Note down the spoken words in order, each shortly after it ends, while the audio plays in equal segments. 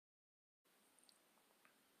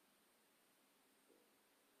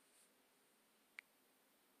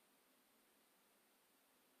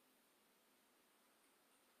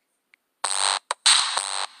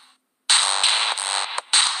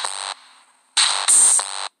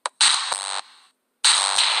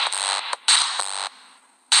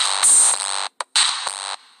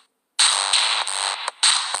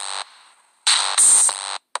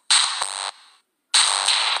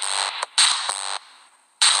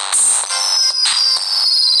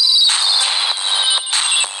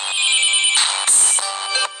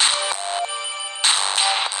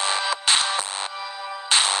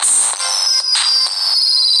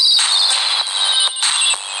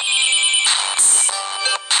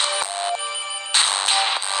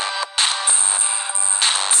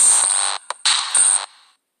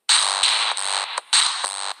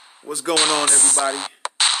What's going on, everybody?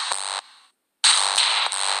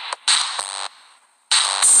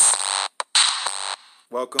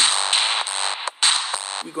 Welcome.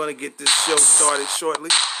 We're going to get this show started shortly.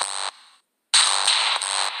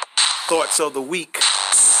 Thoughts of the Week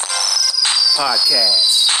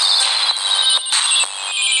podcast.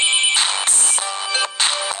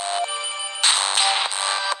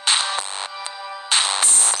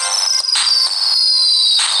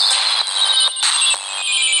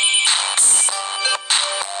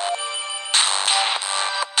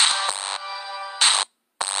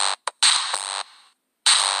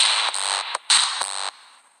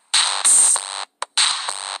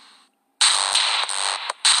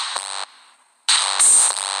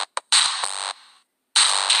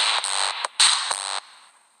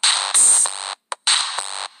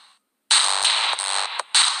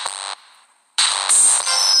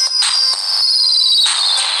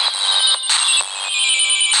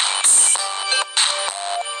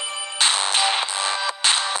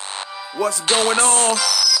 What's going on?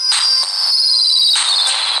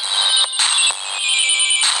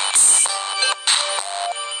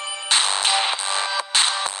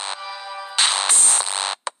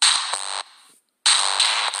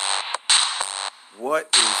 What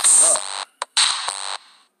is up?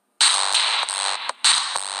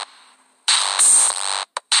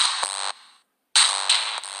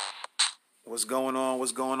 What's going on?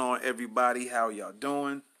 What's going on, everybody? How y'all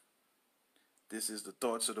doing? This is the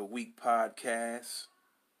Thoughts of the Week podcast.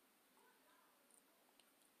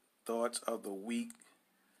 Thoughts of the Week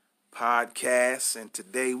podcast. And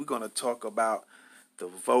today we're going to talk about the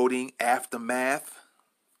voting aftermath.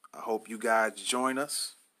 I hope you guys join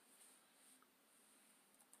us.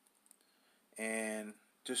 And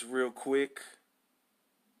just real quick,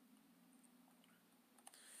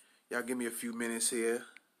 y'all give me a few minutes here.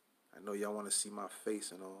 I know y'all want to see my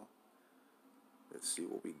face and all. Let's see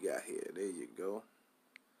what we got here. There you go.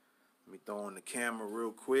 Let me throw on the camera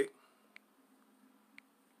real quick.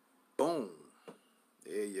 Boom.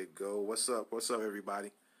 There you go. What's up? What's up,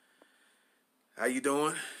 everybody? How you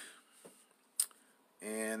doing?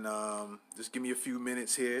 And just give me a few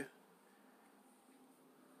minutes here.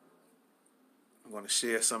 I'm going to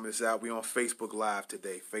share some of this out. We're on Facebook Live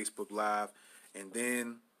today. Facebook Live. And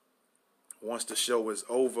then once the show is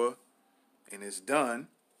over and it's done,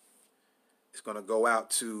 it's going to go out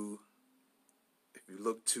to, if you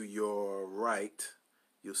look to your right,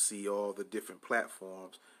 you'll see all the different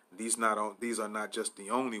platforms. These are not just the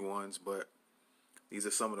only ones, but these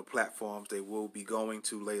are some of the platforms they will be going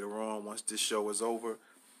to later on. Once this show is over,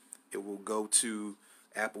 it will go to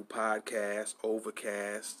Apple Podcasts,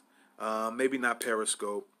 Overcast, maybe not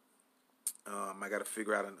Periscope. I got to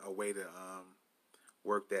figure out a way to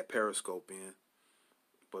work that Periscope in.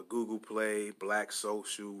 But Google Play, Black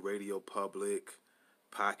Social, Radio Public,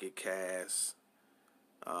 Pocket Cast.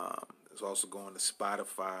 It's also going to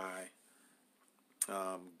Spotify.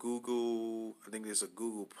 Google, I think there's a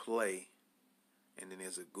Google Play. And then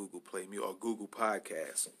there's a Google Play or Google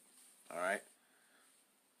Podcast. All right.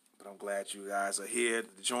 But I'm glad you guys are here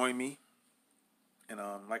to join me. And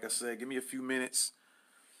like I said, give me a few minutes.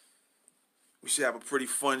 We should have a pretty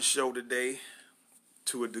fun show today.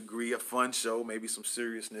 To a degree, a fun show, maybe some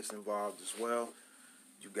seriousness involved as well.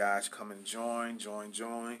 You guys come and join.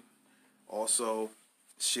 Also,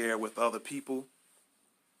 share with other people.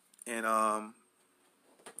 And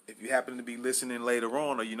if you happen to be listening later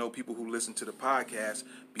on, or you know people who listen to the podcast,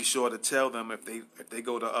 be sure to tell them if they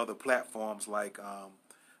go to other platforms like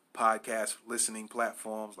podcast listening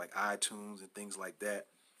platforms like iTunes and things like that,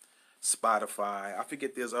 Spotify. I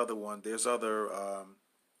forget there's other one. There's other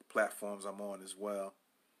platforms I'm on as well.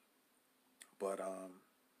 But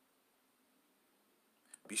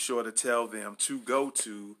be sure to tell them to go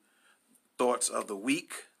to Thoughts of the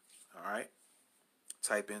Week. All right.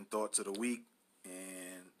 Type in Thoughts of the Week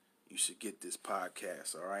and you should get this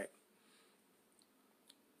podcast. All right.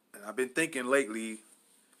 And I've been thinking lately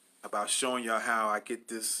about showing y'all how I get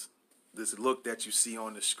this look that you see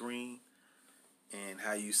on the screen and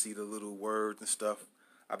how you see the little words and stuff.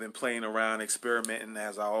 I've been playing around, experimenting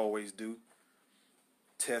as I always do.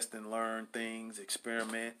 Test and learn things,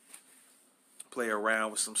 experiment, play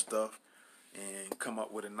around with some stuff, and come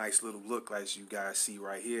up with a nice little look as you guys see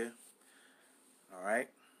right here. All right.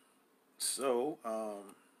 So,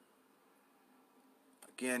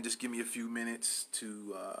 again, just give me a few minutes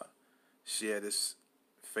to share this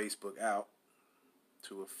Facebook out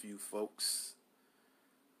to a few folks.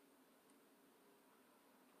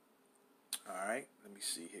 All right, let me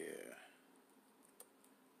see here.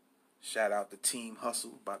 Shout out to Team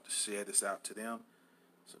Hustle. About to share this out to them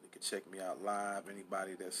so they can check me out live.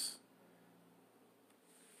 Anybody that's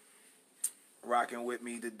rocking with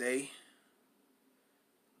me today.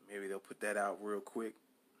 Maybe they'll put that out real quick.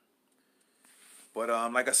 But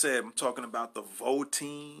like I said, I'm talking about the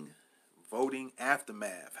voting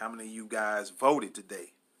aftermath. How many of you guys voted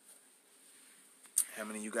today? How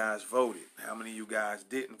many of you guys voted? How many of you guys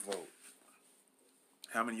didn't vote?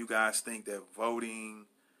 How many of you guys think that voting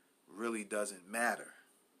really doesn't matter?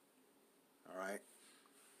 All right.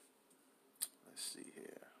 Let's see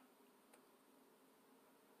here.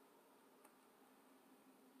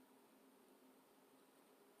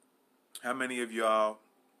 How many of y'all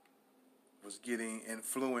was getting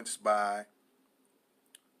influenced by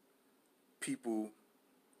people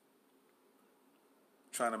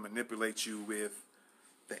trying to manipulate you with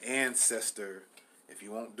the ancestor? If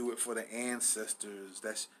you won't do it for the ancestors,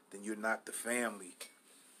 then you're not the family.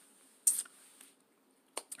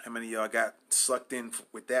 How many of y'all got sucked in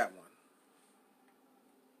with that one?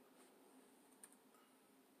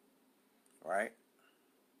 Right?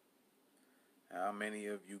 How many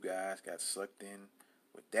of you guys got sucked in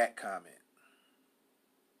with that comment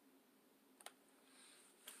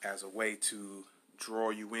as a way to draw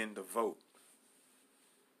you in to vote?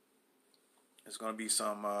 There's going to be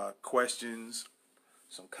some questions,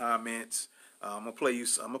 some comments. I'm gonna play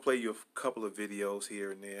you a couple of videos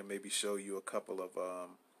here and there. Maybe show you a couple of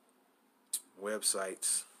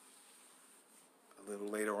websites a little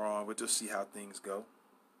later on. We'll just see how things go.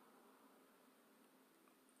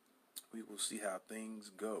 We will see how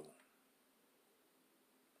things go.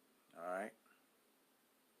 All right.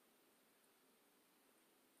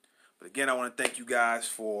 But again, I want to thank you guys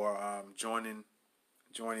for joining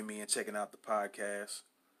me and checking out the podcast,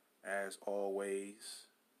 as always.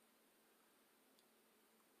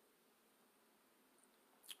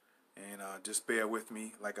 And just bear with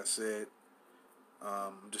me. Like I said,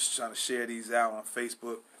 I'm just trying to share these out on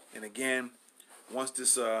Facebook. And again, once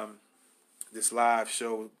this live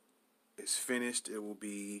show is finished, it will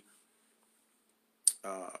be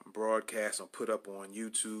broadcast and put up on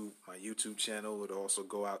YouTube, my YouTube channel. It'll also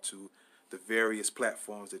go out to the various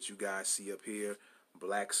platforms that you guys see up here: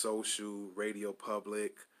 Black Social, Radio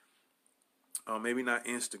Public, maybe not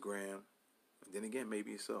Instagram. Then again,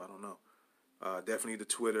 maybe so. I don't know. Definitely the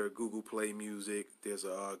Twitter, Google Play Music. There's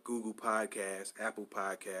a Google Podcast, Apple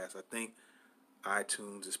Podcast. I think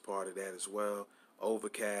iTunes is part of that as well.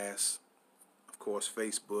 Overcast, of course,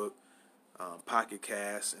 Facebook, Pocket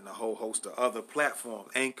Cast, and a whole host of other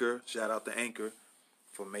platforms. Anchor, shout out to Anchor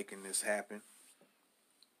for making this happen.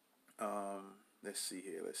 Let's see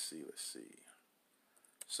here. Let's see.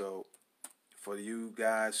 So, for you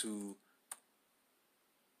guys who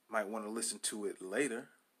might want to listen to it later,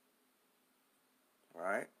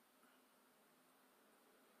 right?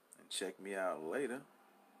 And check me out later.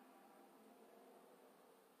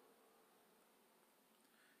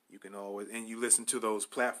 You can always, and you listen to those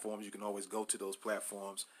platforms, you can always go to those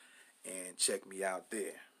platforms and check me out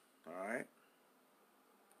there. All right?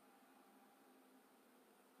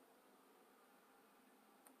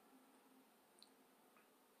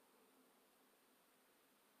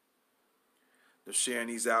 They're sharing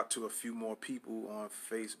these out to a few more people on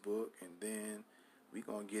Facebook, and then we're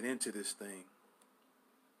going to get into this thing.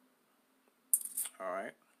 All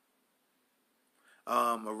right?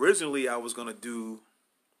 Originally, I was going to do,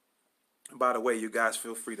 by the way, you guys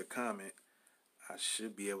feel free to comment. I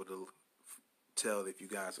should be able to tell if you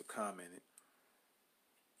guys have commented.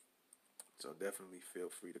 So definitely feel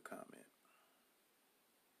free to comment.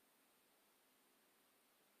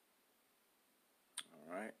 All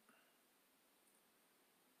right.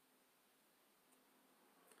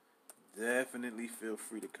 Definitely feel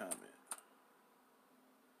free to comment.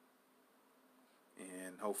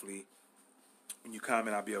 And hopefully, when you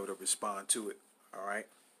comment, I'll be able to respond to it. All right.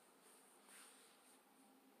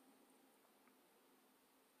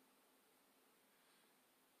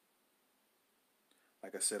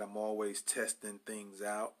 Like I said, I'm always testing things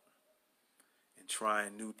out and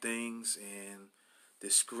trying new things. And the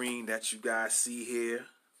screen that you guys see here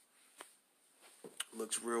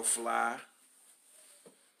looks real fly.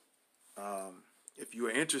 If you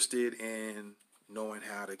are interested in knowing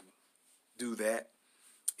how to do that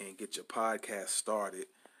and get your podcast started,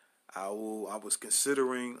 I was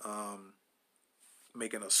considering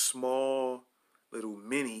making a small little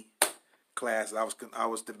mini class. I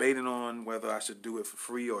was debating on whether I should do it for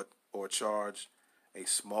free or charge a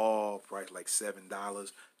small price, like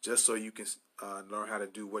 $7, just so you can learn how to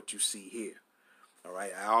do what you see here. All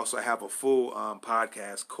right. I also have a full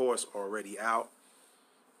podcast course already out,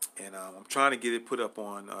 and I'm trying to get it put up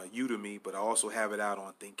on Udemy, but I also have it out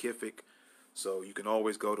on Thinkific. So you can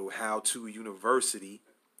always go to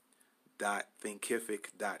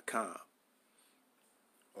howtouniversity.thinkific.com.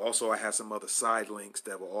 Also, I have some other side links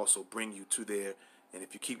that will also bring you to there. And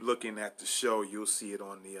if you keep looking at the show, you'll see it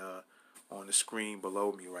on the screen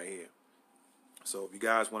below me right here. So if you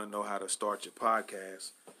guys want to know how to start your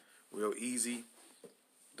podcast, real easy.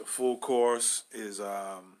 The full course is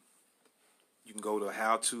you can go to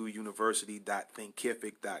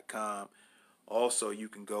howtouniversity.thinkific.com. Also, you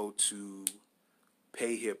can go to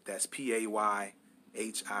Payhip, that's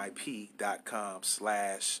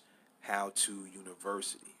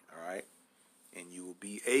payhip.com/howtouniversity, all right? And you will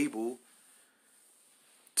be able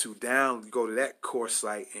to go to that course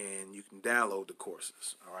site and you can download the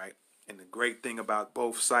courses, all right? And the great thing about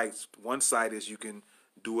both sites, one site is you can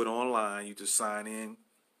do it online. You just sign in,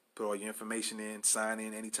 put all your information in, sign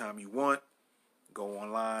in anytime you want, go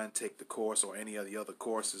online, take the course or any of the other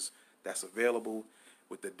courses that's available.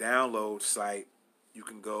 With the download site, you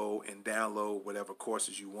can go and download whatever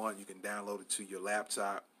courses you want. You can download it to your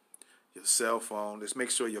laptop, your cell phone. Just make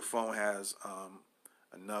sure your phone has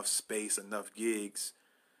enough space, enough gigs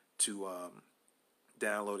to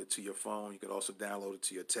download it to your phone. You can also download it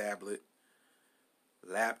to your tablet,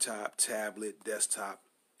 laptop, tablet, desktop,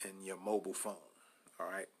 and your mobile phone. All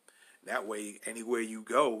right. That way, anywhere you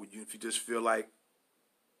go, if you just feel like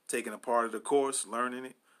taking a part of the course, learning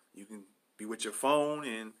it, you can be with your phone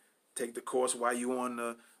and take the course while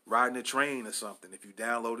you're riding the train or something. If you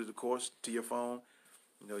downloaded the course to your phone,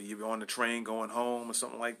 you're on the train going home or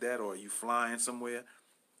something like that, or you flying somewhere,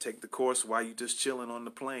 take the course while you're just chilling on the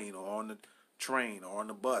plane or on the train or on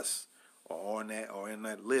the bus or in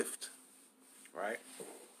that lift, right?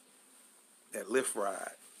 That lift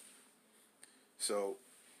ride. So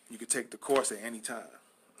you can take the course at any time,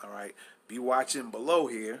 all right? Be watching below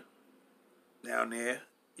here. Down there,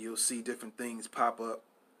 you'll see different things pop up.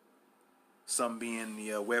 Some being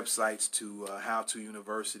the websites to How To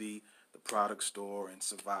University, the Product Store, and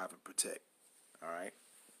Survive and Protect. All right.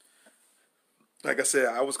 Like I said,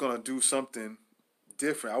 I was going to do something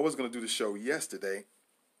different. I was going to do the show yesterday,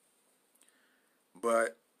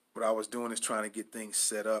 but what I was doing is trying to get things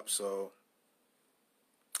set up. So,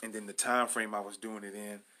 and then the time frame I was doing it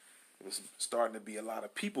in, it was starting to be a lot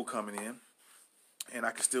of people coming in, and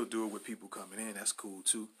I can still do it with people coming in. That's cool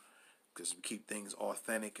too, because we keep things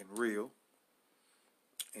authentic and real.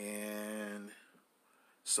 And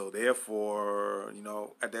so therefore,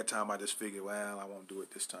 at that time I just figured, well, I won't do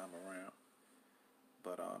it this time around,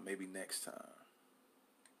 but maybe next time.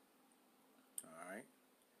 All right,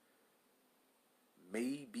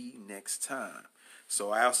 maybe next time.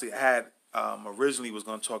 So I had originally was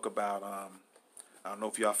going to talk about I don't know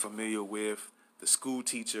if y'all familiar with the school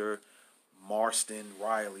teacher Marston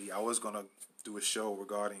Riley. I was going to do a show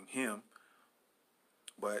regarding him,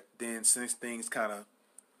 but then since things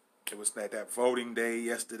it was that voting day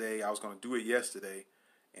yesterday, I was going to do it yesterday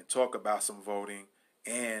and talk about some voting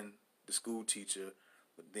and the school teacher,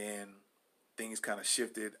 but then things kind of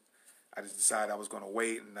shifted. I just decided I was going to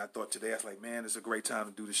wait, and I thought today, I was like, man, it's a great time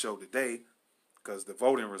to do the show today because the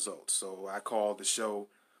voting results. So I called the show,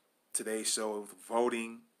 today's show,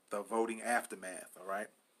 the voting aftermath, all right?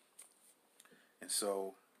 And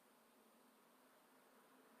so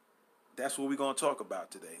that's what we're going to talk about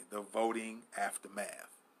today, the voting aftermath.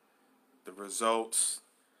 The results.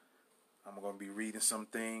 I'm going to be reading some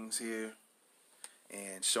things here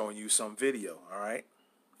and showing you some video, all right?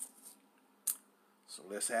 So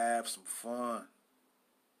let's have some fun.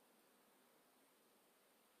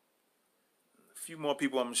 A few more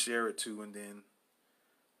people I'm going to share it to, and then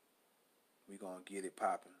we're going to get it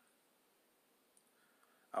popping.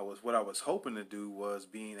 What I was hoping to do was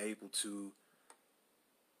being able to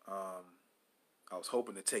I was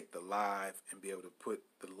hoping to take the live and be able to put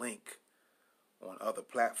the link on other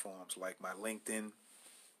platforms like my LinkedIn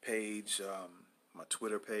page, my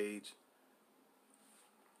Twitter page.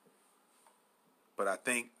 But I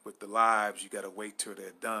think with the lives, you got to wait till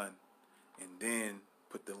they're done and then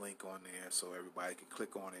put the link on there so everybody can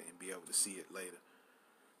click on it and be able to see it later.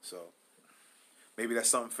 So maybe that's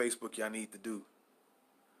something Facebook y'all need to do,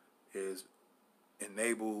 is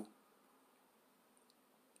enable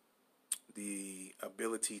the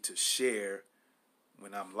ability to share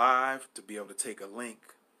when I'm live, to be able to take a link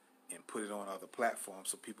and put it on other platforms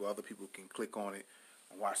so other people can click on it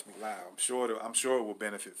and watch me live. I'm sure it will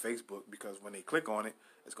benefit Facebook, because when they click on it,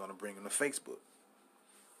 it's going to bring them to Facebook.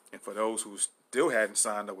 And for those who still hadn't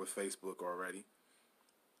signed up with Facebook already,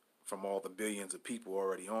 from all the billions of people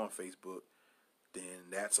already on Facebook, then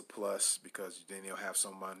that's a plus, because then you'll have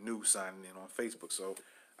someone new signing in on Facebook. So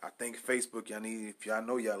I think Facebook, if y'all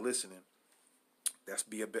know y'all listening,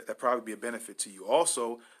 that probably be a benefit to you.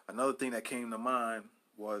 Also, another thing that came to mind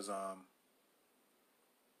was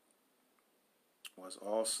was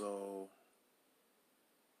also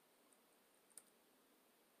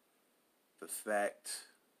the fact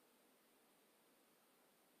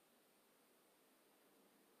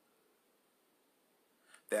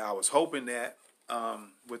that I was hoping that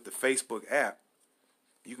with the Facebook app,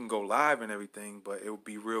 you can go live and everything, but it would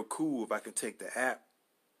be real cool if I could take the app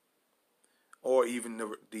or even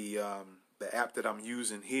the app that I'm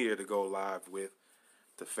using here to go live with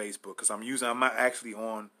to Facebook, because I'm not actually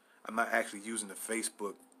using the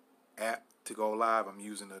Facebook app to go live. I'm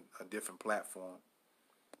using a different platform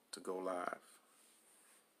to go live.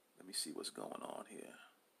 Let me see what's going on here.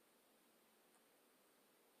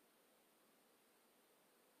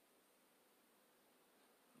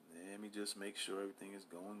 Let me just make sure everything is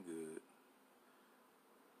going good.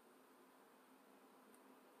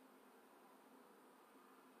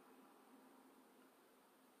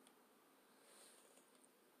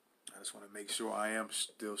 I just want to make sure I am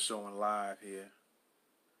still showing live here.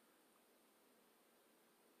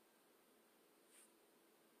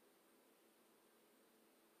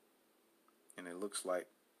 And it looks like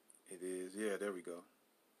it is. Yeah, there we go.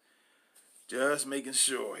 Just making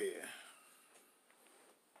sure here.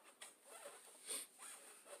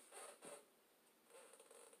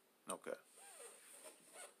 Okay.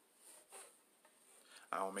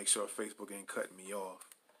 I want to make sure Facebook ain't cutting me off.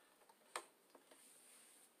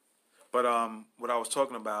 But what I was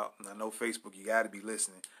talking about, and I know Facebook, you got to be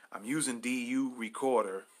listening. I'm using DU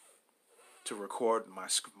Recorder to record my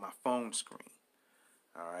phone screen.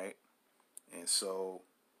 All right, and so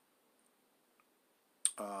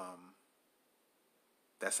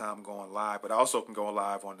that's how I'm going live. But I also can go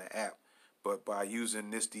live on the app. But by using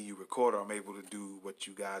this DU Recorder, I'm able to do what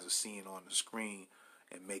you guys are seeing on the screen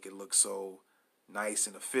and make it look so nice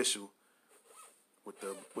and official with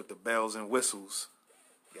the bells and whistles.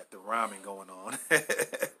 Got the rhyming going on.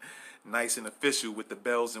 Nice and official with the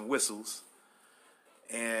bells and whistles.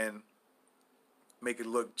 And make it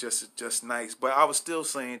look just nice. But I was still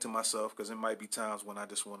saying to myself, because there might be times when I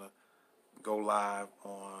just want to go live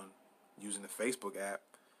on using the Facebook app.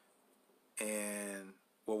 And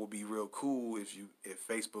what would be real cool if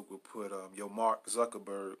Facebook would put Mark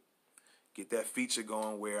Zuckerberg, get that feature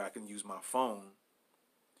going where I can use my phone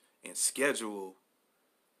and schedule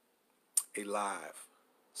a live.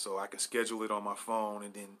 So I can schedule it on my phone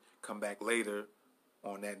and then come back later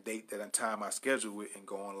on that date, that time I schedule it, and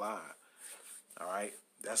go on live. All right,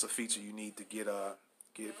 that's a feature you need to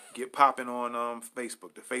get popping on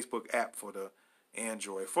Facebook, the Facebook app for the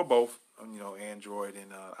Android, for both, Android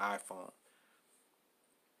and iPhone.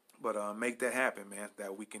 But make that happen, man.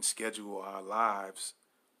 That we can schedule our lives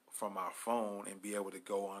from our phone and be able to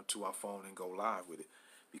go onto our phone and go live with it,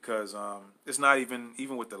 because it's not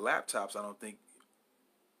even with the laptops. I don't think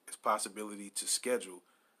it's possibility to schedule.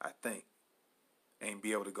 I think and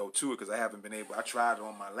be able to go to it, because I haven't been able. I tried it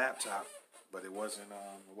on my laptop, but it wasn't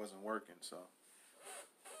working. So,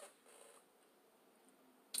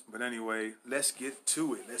 but anyway, let's get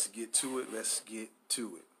to it. Let's get to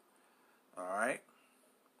it. All right.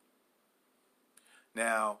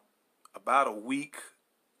 Now, about a week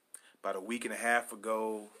and a half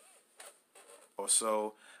ago or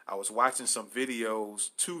so, I was watching some videos,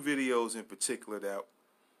 two videos in particular, that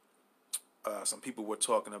some people were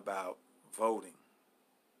talking about voting.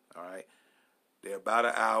 All right. They're about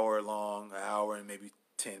an hour long, an hour and maybe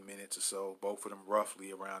 10 minutes or so, both of them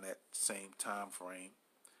roughly around that same time frame.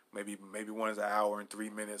 Maybe one is an hour and 3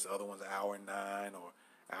 minutes, the other one's an hour and 9, or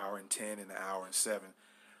an hour and 10, and an hour and 7.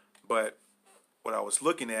 But what I was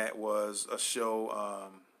looking at was a show,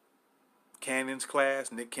 Cannon's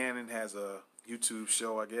Class. Nick Cannon has a YouTube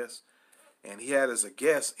show, I guess, and he had as a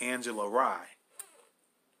guest Angela Rye,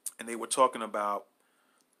 and they were talking about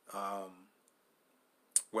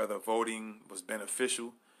whether voting was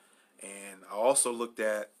beneficial. And I also looked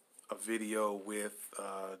at a video with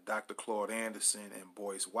Dr. Claude Anderson and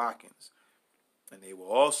Boyce Watkins, and they were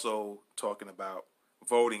also talking about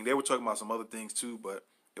voting. They were talking about some other things too, but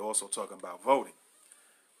they're also talking about voting.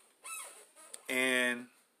 And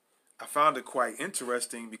I found it quite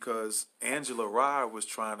interesting because Angela Rye was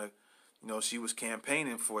trying to, she was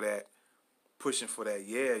campaigning for that, pushing for that.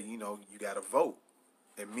 Yeah, you got to vote.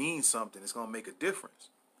 It means something. It's going to make a difference.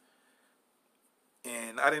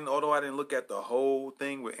 And although I didn't look at the whole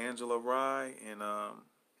thing with Angela Rye and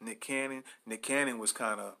Nick Cannon. Nick Cannon was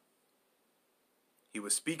he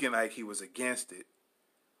was speaking like he was against it,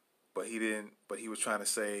 but he didn't. But he was trying to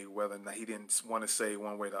say whether or not, he didn't want to say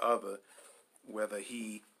one way or the other whether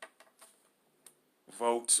he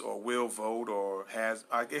votes or will vote or has.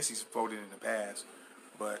 I guess he's voted in the past,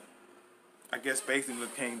 but I guess basically when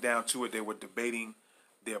it came down to it, they were debating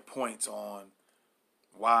their points on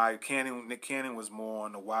why Nick Cannon was more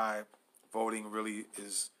on the why voting really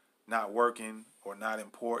is not working or not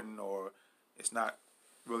important or it's not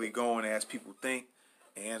really going as people think.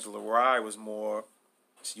 Angela Rye was more,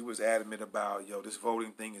 she was adamant about, yo, this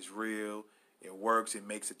voting thing is real, it works, it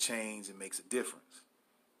makes a change, it makes a difference.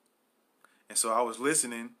 And so I was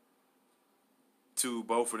listening to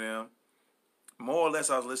both of them. More or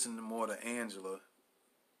less, I was listening more to Angela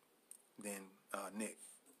than Nick.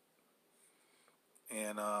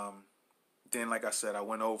 And then, like I said, I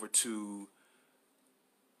went over to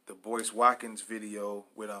the Boyce Watkins video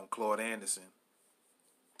with Claude Anderson.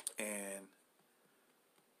 And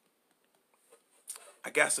I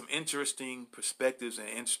got some interesting perspectives and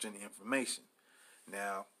interesting information.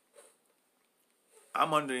 Now,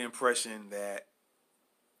 I'm under the impression that,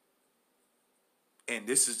 and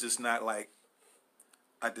this is just not like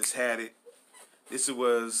I just had it, this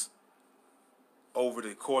was over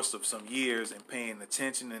the course of some years and paying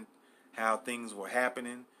attention and how things were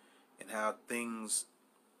happening and how things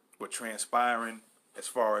were transpiring as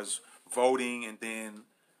far as voting and then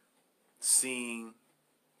seeing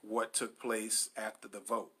what took place after the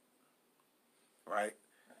vote, right?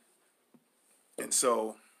 And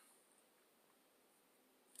so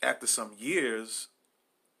after some years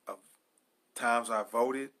of times I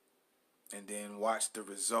voted and then watched the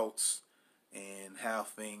results and how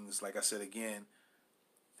things, like I said again,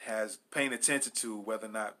 has paying attention to whether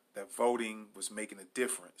or not that voting was making a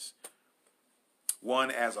difference. One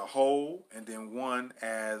as a whole, and then one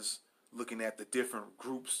as looking at the different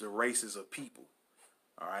groups, the races of people.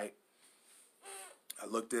 All right.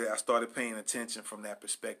 I started paying attention from that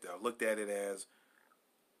perspective. I looked at it as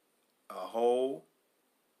a whole,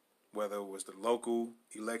 whether it was the local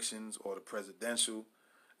elections or the presidential.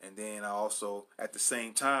 And then I also, at the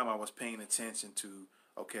same time, I was paying attention to,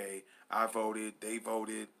 okay, I voted, they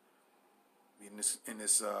voted in this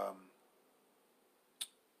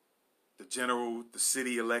the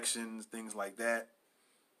city elections, things like that,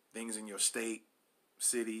 things in your state,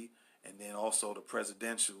 city, and then also the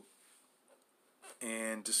presidential.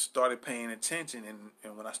 And just started paying attention.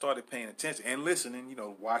 And when I started paying attention and listening,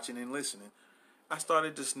 watching and listening, I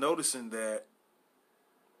started just noticing that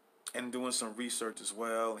and doing some research as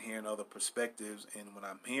well, hearing other perspectives. And when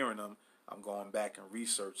I'm hearing them, I'm going back and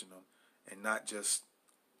researching them and not just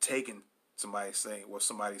taking somebody saying what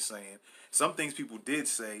somebody's saying. Some things people did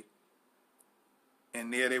say,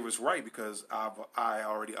 and there they was right because I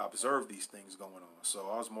already observed these things going on. So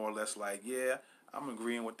I was more or less like, yeah, I'm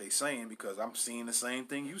agreeing with what they saying because I'm seeing the same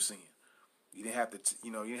thing you seeing. You didn't have to,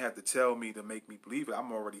 you didn't have to tell me to make me believe it.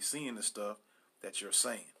 I'm already seeing the stuff that you're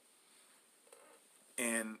saying.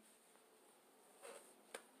 And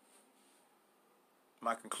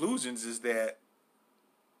my conclusions is that,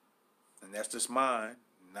 and that's just mine,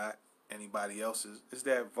 not anybody else's, is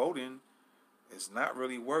that voting is not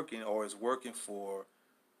really working or is working for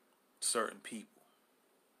certain people.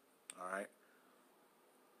 All right?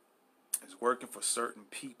 It's working for certain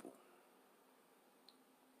people.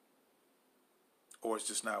 Or it's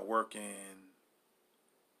just not working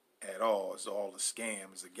at all. It's all a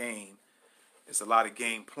scam. It's a game. It's a lot of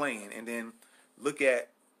game playing. And then let's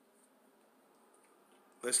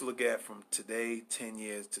look at from today, 10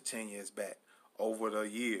 years to 10 years back, over the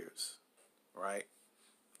years, right?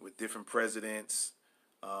 With different presidents,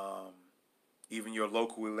 even your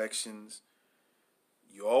local elections,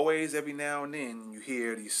 you always, every now and then, you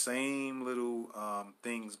hear these same little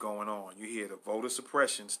things going on. You hear the voter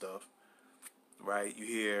suppression stuff, right? You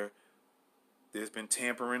hear there's been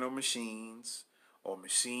tampering of machines, or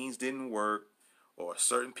machines didn't work, or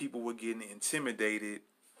certain people were getting intimidated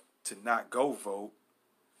to not go vote.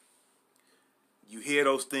 You hear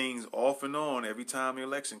those things off and on every time the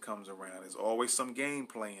election comes around. There's always some game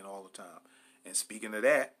playing all the time. And speaking of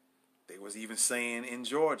that, they was even saying in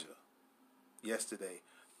Georgia yesterday,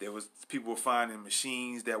 there was people were finding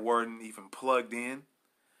machines that weren't even plugged in.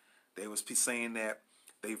 They was saying that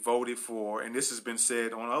they voted for, and this has been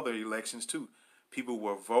said on other elections too, people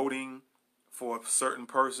were voting for a certain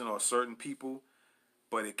person or certain people,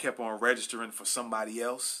 but it kept on registering for somebody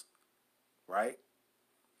else, right?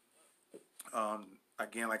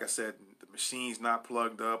 Again, like I said, the machine's not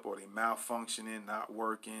plugged up or they malfunctioning, not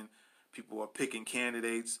working. People are picking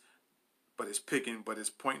candidates, but it's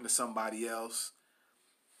pointing to somebody else.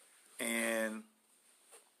 And,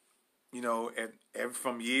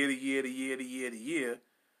 from year to year to year to year to year,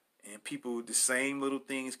 and the same little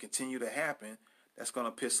things continue to happen, that's going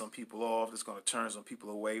to piss some people off. It's going to turn some people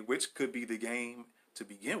away, which could be the game to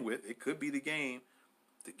begin with. It could be the game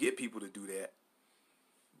to get people to do that.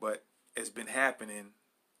 But it's been happening,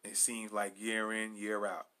 it seems like year in, year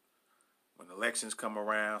out. When elections come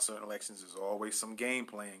around, certain elections, there's always some game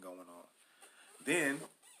playing going on. Then,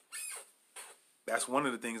 that's one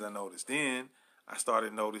of the things I noticed. Then, I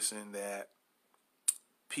started noticing that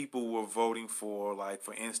people were voting for, like,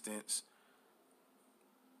 for instance,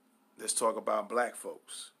 let's talk about black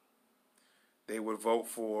folks. They would vote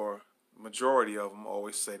for, majority of them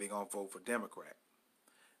always say they're going to vote for Democrat.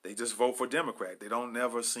 They just vote for Democrat. They don't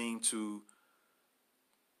never seem to,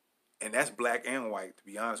 and that's black and white, to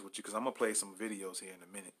be honest with you, because I'm going to play some videos here in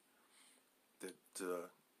a minute to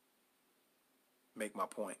make my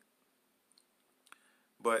point.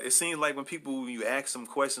 But it seems like when people, you ask them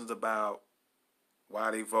questions about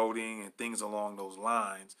why they voting and things along those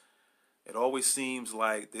lines, it always seems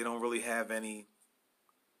like they don't really have any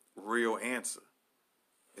real answer.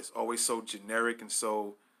 It's always so generic and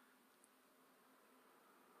so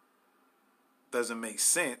doesn't make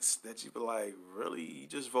sense that you be like, really? You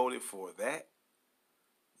just voted for that?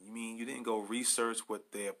 You mean you didn't go research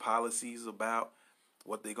what their policies about,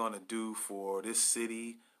 what they're going to do for this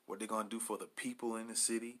city, what they're going to do for the people in the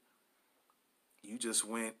city? You just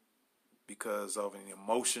went because of an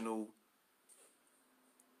emotional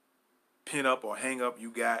pin up or hang up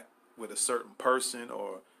you got with a certain person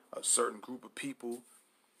or a certain group of people,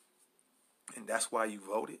 and that's why you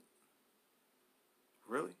voted?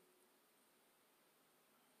 Really?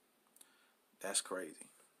 That's crazy.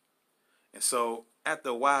 And so after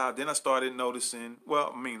a while, then I started noticing,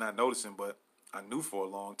 well, I mean, not noticing, but I knew for a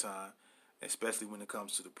long time, especially when it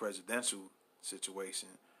comes to the presidential situation,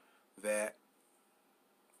 that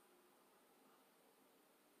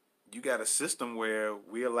you got a system where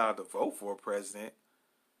we're allowed to vote for a president,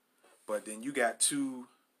 but then you got two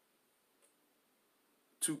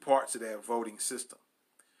parts of that voting system.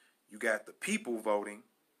 You got the people voting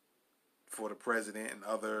for the president and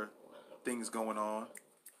other things going on,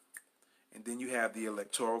 and then you have the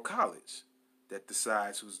electoral college that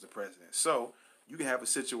decides who's the president. So you can have a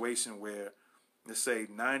situation where, let's say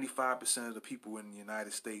 95% of the people in the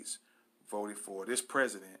United States voted for this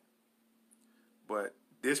president, but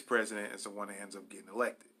this president is the one that ends up getting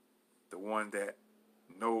elected. The one that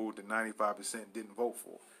the 95% didn't vote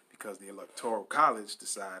for, because the electoral college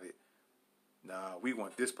decided, nah, we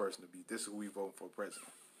want this person to be, this is who we vote for president.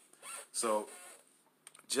 So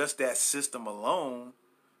just that system alone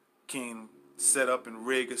can set up and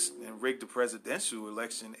rig the presidential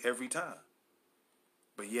election every time.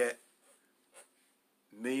 But yet,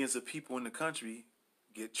 millions of people in the country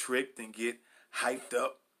get tricked and get hyped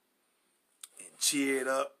up and cheered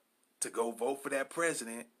up to go vote for that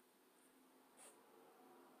president,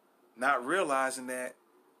 not realizing that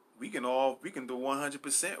we can do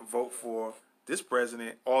 100% vote for this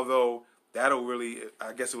president, although that'll really,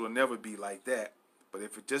 I guess it will never be like that. But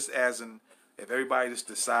if it just if everybody just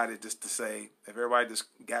decided just to say, if everybody just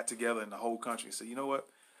got together in the whole country and said, you know what,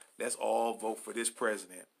 let's all vote for this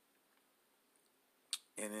president,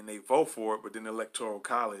 and then they vote for it, but then the electoral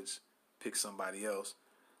college picks somebody else,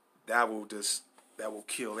 that will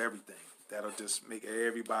kill everything. That'll just make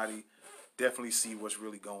everybody definitely see what's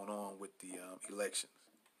really going on with the elections.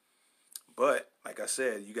 But like I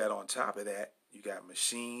said, you got on top of that, you got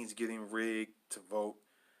machines getting rigged to vote.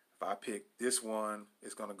 If I pick this one,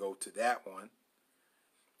 it's going to go to that one.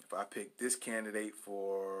 If I pick this candidate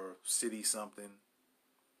for city something,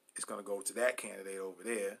 it's going to go to that candidate over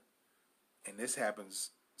there. And this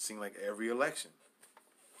happens, seems like every election.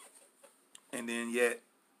 And then yet,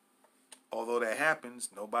 although that happens,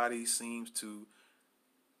 nobody seems to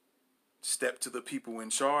step to the people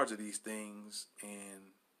in charge of these things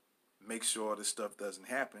and make sure this stuff doesn't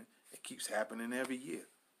happen. It keeps happening every year.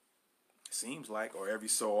 It seems like, or every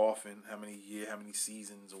so often, how many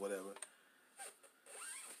seasons or whatever.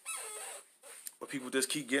 But people just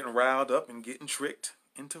keep getting riled up and getting tricked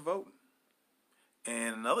into voting.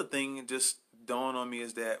 And another thing that just dawned on me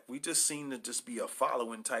is that we just seem to just be a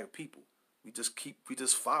following type of people. We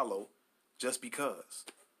just follow just because.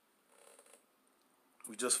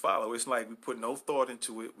 We just follow. It's like we put no thought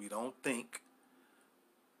into it. We don't think.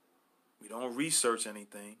 We don't research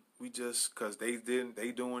anything. We just, because they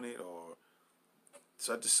doing it, or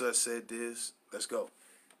such and such said this, let's go.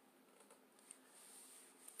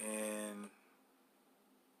 And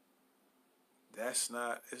it's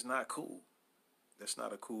not cool. That's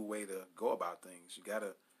not a cool way to go about things. You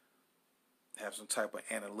gotta have some type of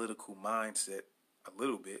analytical mindset, a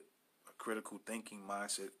little bit, a critical thinking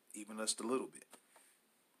mindset, even just a little bit.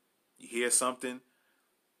 You hear something,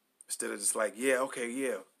 instead of just like, yeah, okay,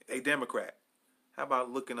 yeah, a Democrat. How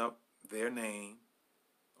about looking up their name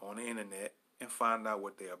on the internet and find out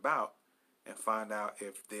what they're about, and find out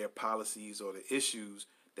if their policies or the issues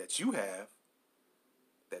that you have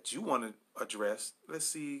that you want to address, let's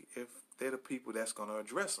see if they're the people that's going to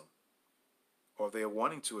address them, or they're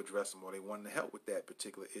wanting to address them, or they want to help with that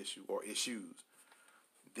particular issue or issues.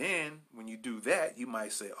 Then when you do that, you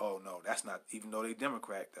might say, oh no, that's not, even though they're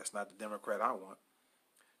Democrat, that's not the Democrat I want.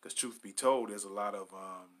 Because truth be told, there's a lot of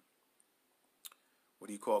what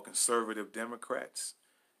do you call conservative Democrats,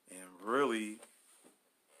 and really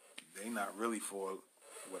they're not really for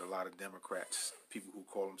what a lot of Democrats, people who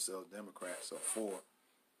call themselves Democrats, are for.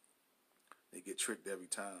 They get tricked every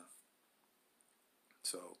time.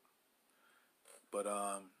 So, but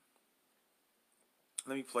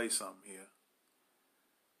let me play something here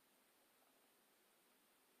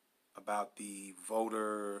about the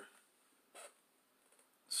voter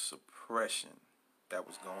suppression that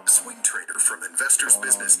was going on. Swing Trader from Investors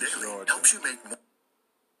Business Daily helps you make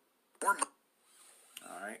more money.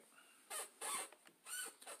 All right.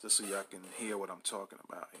 Just so y'all can hear what I'm talking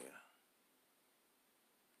about here.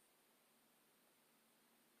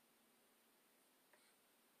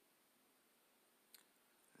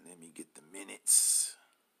 Let me get the minutes.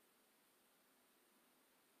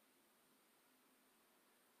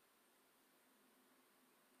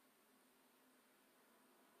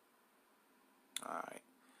 All right.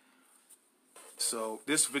 So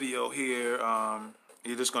this video here,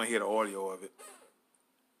 you're just gonna hear the audio of it.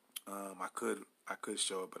 I could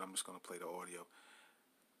show it, but I'm just gonna play the audio.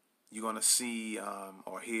 You're gonna see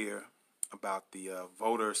or hear about the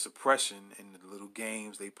voter suppression and the little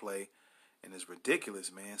games they play, and it's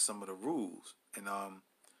ridiculous, man. Some of the rules. And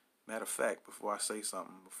matter of fact, before I say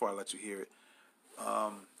something, before I let you hear it,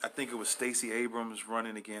 I think it was Stacey Abrams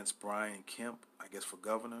running against Brian Kemp, I guess, for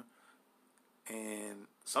governor. And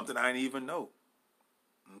something I didn't even know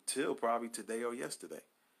until probably today or yesterday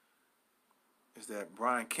is that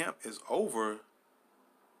Brian Kemp is over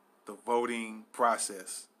the voting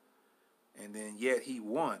process, and then yet he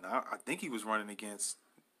won. I think he was running against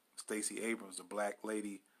Stacey Abrams, the black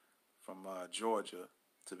lady from Georgia,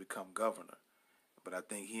 to become governor, but I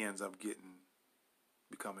think he ends up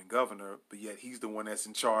becoming governor, but yet he's the one that's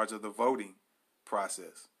in charge of the voting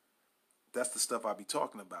process. That's the stuff I be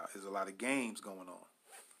talking about. There's a lot of games going on.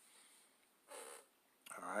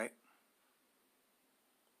 All right.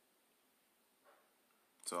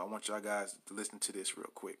 So I want y'all guys to listen to this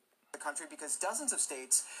real quick. The country, because dozens of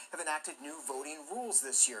states have enacted new voting rules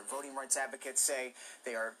this year. Voting rights advocates say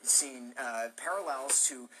they are seeing parallels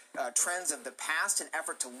to trends of the past in an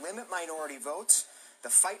effort to limit minority votes. The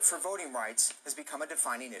fight for voting rights has become a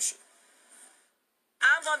defining issue.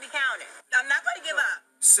 I'm going to be counted. I'm not going to give up.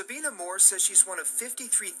 Sabina Moore says she's one of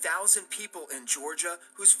 53,000 people in Georgia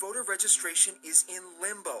whose voter registration is in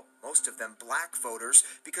limbo, most of them black voters,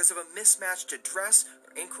 because of a mismatched address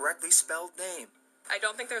or incorrectly spelled name. I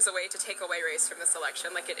don't think there's a way to take away race from this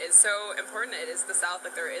election. Like, it is so important. It is the South.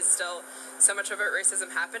 Like, there is still so much overt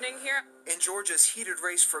racism happening here. In Georgia's heated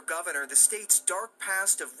race for governor, the state's dark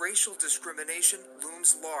past of racial discrimination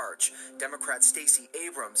looms large. Democrat Stacey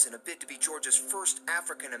Abrams, in a bid to be Georgia's first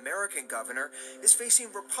African-American governor, is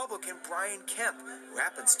facing Republican Brian Kemp, who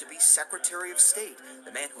happens to be Secretary of State,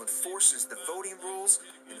 the man who enforces the voting rules.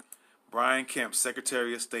 Brian Kemp,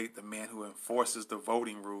 Secretary of State, the man who enforces the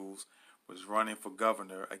voting rules, was running for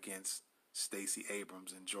governor against Stacey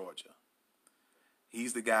Abrams in Georgia.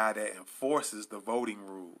 He's the guy that enforces the voting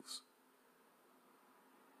rules,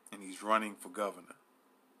 and he's running for governor.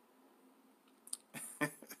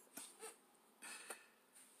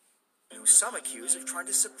 Who some accuse of trying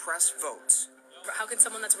to suppress votes. How could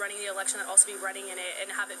someone that's running the election also be running in it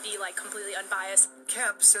and have it be, like, completely unbiased?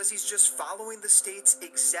 Kemp says he's just following the state's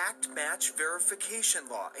exact match verification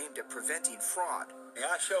law aimed at preventing fraud.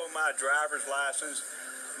 I show my driver's license,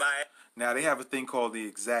 Now, they have a thing called the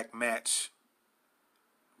exact match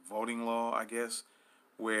voting law, I guess,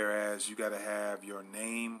 whereas you got to have your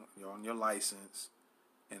name on your license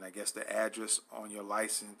and I guess the address on your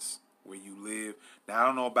license where you live. Now, I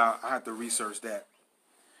don't know about, I have to research that.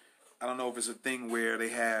 I don't know if it's a thing where they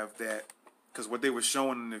have that, because what they were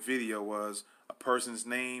showing in the video was a person's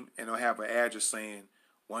name, and they'll have an address saying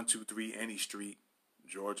 123 any street,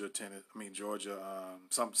 Georgia, Georgia,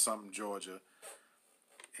 something Georgia,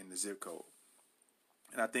 in the zip code.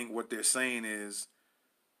 And I think what they're saying is,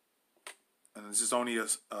 and this is only an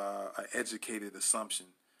educated assumption,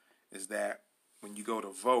 is that when you go to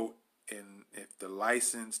vote, and if the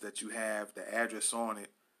license that you have, the address on it,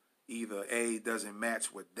 either A, doesn't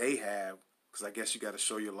match what they have, because I guess you got to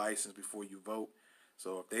show your license before you vote.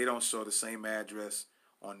 So if they don't show the same address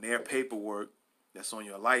on their paperwork that's on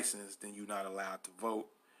your license, then you're not allowed to vote.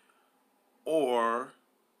 Or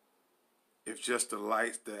if just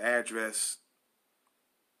the address,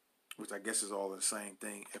 which I guess is all the same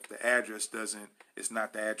thing. If the address it's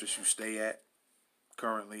not the address you stay at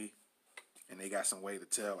currently, and they got some way to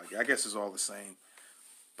tell, like, I guess it's all the same.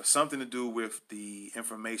 But something to do with the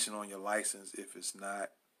information on your license, if it's not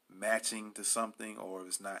matching to something or if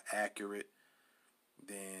it's not accurate,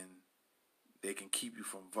 then they can keep you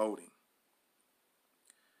from voting.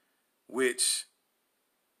 Which,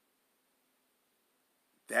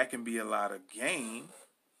 that can be a lot of gain.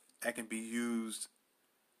 That can be used,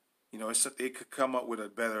 it could come up with a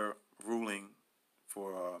better ruling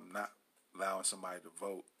for not allowing somebody to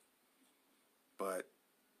vote. But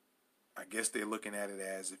I guess they're looking at it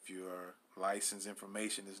as if your license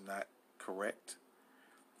information is not correct,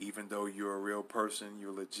 even though you're a real person,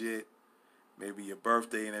 you're legit. Maybe your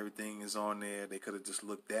birthday and everything is on there. They could have just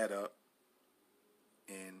looked that up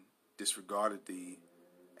and disregarded the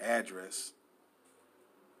address.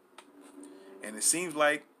 And it seems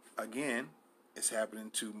like, again, it's happening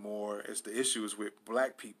to the issue is with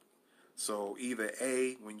black people. So either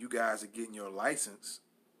A, when you guys are getting your license,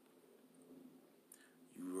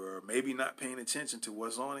 you are maybe not paying attention to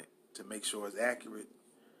what's on it to make sure it's accurate,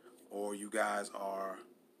 or you guys are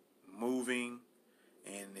moving,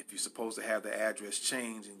 and if you're supposed to have the address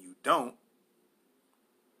changed and you don't,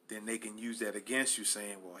 then they can use that against you,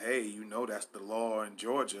 saying, well, hey, that's the law in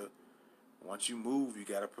Georgia. Once you move, you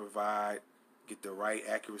got to get the right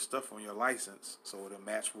accurate stuff on your license so it'll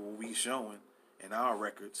match what we showing in our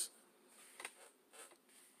records.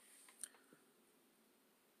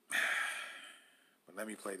 But let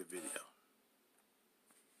me play the video.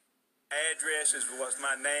 Address is what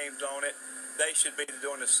my name's on it. They should be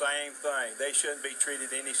doing the same thing. They shouldn't be treated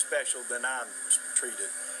any special than I'm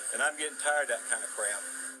treated. And I'm getting tired of that kind of crap.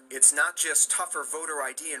 It's not just tougher voter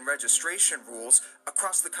ID and registration rules.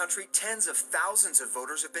 Across the country, tens of thousands of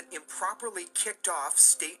voters have been improperly kicked off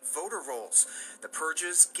state voter rolls. The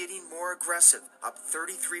purges getting more aggressive, up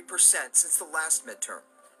 33% since the last midterm.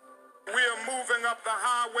 We are moving up the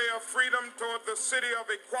highway of freedom toward the city of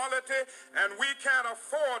equality, and we can't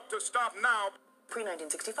afford to stop now.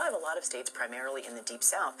 Pre-1965, a lot of states, primarily in the Deep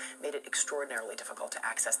South, made it extraordinarily difficult to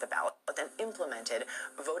access the ballot, but then implemented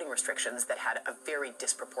voting restrictions that had a very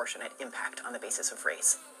disproportionate impact on the basis of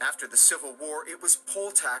race. After the Civil War, it was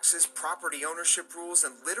poll taxes, property ownership rules,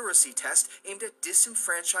 and literacy tests aimed at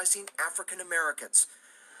disenfranchising African Americans.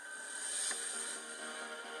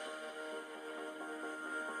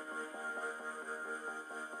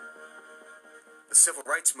 The civil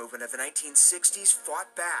rights movement of the 1960s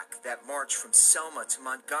fought back. That march from Selma to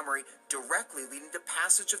Montgomery directly leading to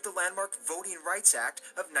passage of the landmark Voting Rights Act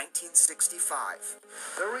of 1965.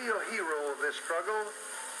 The real hero of this struggle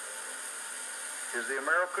is the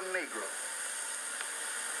American Negro.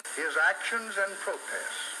 His actions and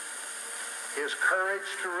protests, his courage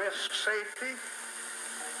to risk safety,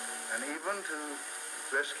 and even to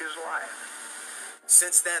risk his life.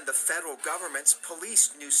 Since then, the federal government's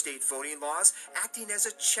policed new state voting laws, acting as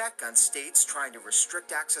a check on states trying to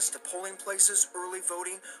restrict access to polling places, early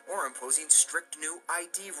voting, or imposing strict new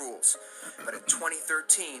ID rules. But in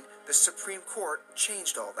 2013, the Supreme Court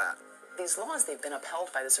changed all that. These laws, they've been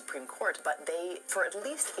upheld by the Supreme Court, but they, for at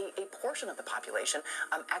least a portion of the population,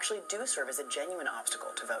 actually do serve as a genuine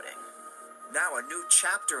obstacle to voting. Now a new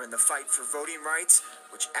chapter in the fight for voting rights,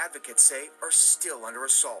 which advocates say are still under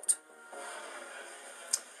assault.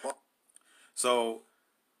 So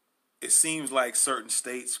it seems like certain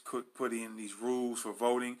states could put in these rules for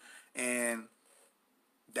voting, and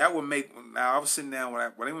that would make. Now I was sitting down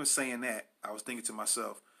when I was saying that, I was thinking to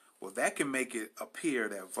myself, well, that can make it appear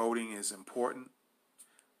that voting is important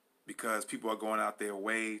because people are going out their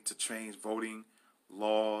way to change voting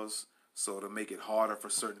laws so to make it harder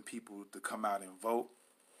for certain people to come out and vote.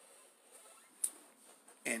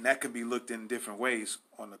 And that can be looked in different ways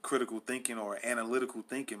on a critical thinking or analytical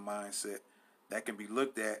thinking mindset. That can be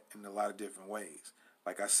looked at in a lot of different ways.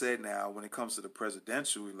 Like I said, now, when it comes to the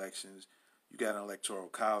presidential elections, you got an electoral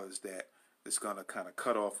college that is going to kind of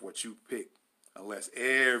cut off what you pick. Unless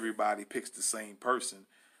everybody picks the same person,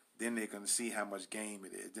 then they're going to see how much game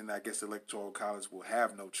it is. Then I guess the electoral college will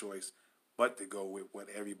have no choice but to go with what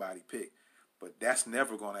everybody picked. But that's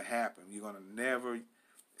never going to happen. You're going to never,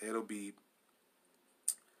 it'll be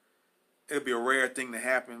a rare thing to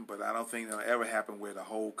happen, but I don't think it'll ever happen where the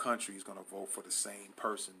whole country is going to vote for the same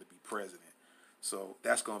person to be president. So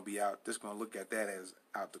that's going to be out. Just going to look at that as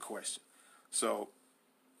out the question. So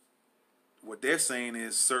what they're saying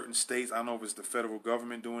is certain states, I don't know if it's the federal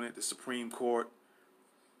government doing it, the Supreme Court,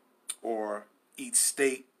 or each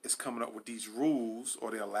state is coming up with these rules,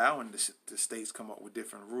 or they're allowing the states come up with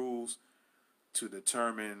different rules to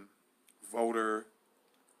determine voter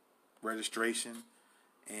registration.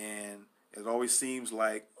 And it always seems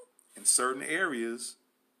like in certain areas,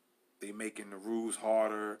 they're making the rules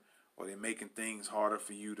harder, or they're making things harder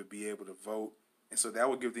for you to be able to vote. And so that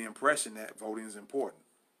would give the impression that voting is important.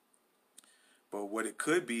 But what it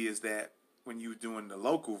could be is that when you're doing the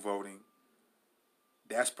local voting,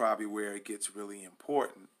 that's probably where it gets really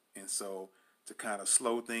important. And so to kind of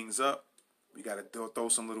slow things up, we got to throw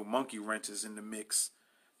some little monkey wrenches in the mix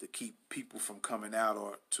to keep people from coming out,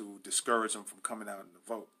 or to discourage them from coming out and to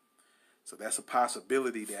vote. So that's a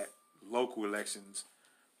possibility that local elections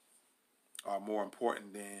are more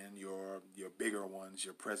important than your bigger ones,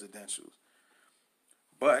 your presidentials.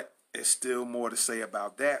 But there's still more to say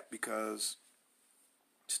about that, because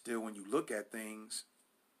still when you look at things,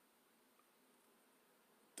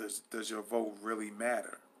 does your vote really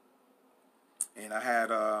matter? And I had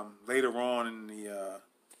later on in the,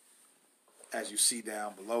 as you see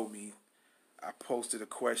down below me, I posted a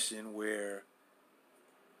question or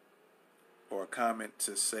a comment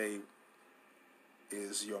to say,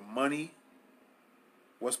 is your money,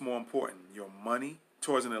 what's more important, your money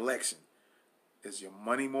towards an election? Is your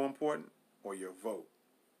money more important or your vote?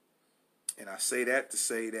 And I say that to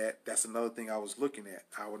say that that's another thing I was looking at.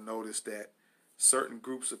 I would notice that certain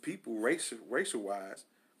groups of people, racial-wise,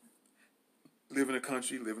 live in a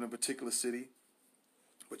country, live in a particular city,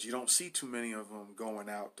 but you don't see too many of them going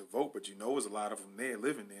out to vote, but you know there's a lot of them there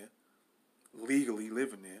living there, legally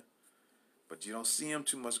living there, but you don't see them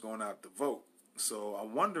too much going out to vote. So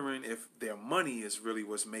I'm wondering if their money is really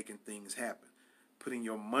what's making things happen. Putting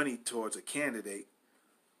your money towards a candidate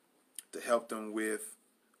to help them with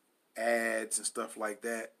ads and stuff like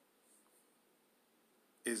that.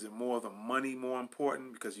 Is it more the money more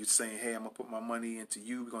important? Because you're saying, hey, I'm going to put my money into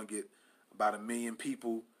you. We're going to get about 1 million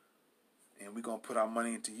people, and we're going to put our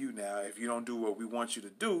money into you now. If you don't do what we want you to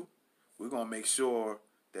do, we're going to make sure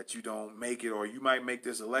that you don't make it, or you might make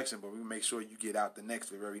this election, but we make sure you get out the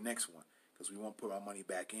very next one, because we won't put our money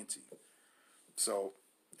back into you. So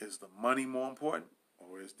is the money more important,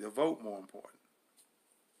 or is the vote more important?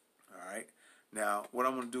 All right. Now, what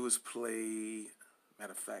I'm going to do is play,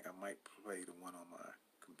 matter of fact, I might play the one on my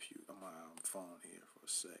computer, on my phone here for a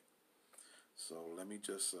sec. So let me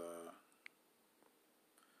just,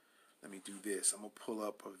 let me do this. I'm going to pull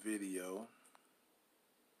up a video.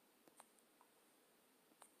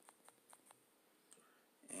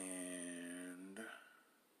 And,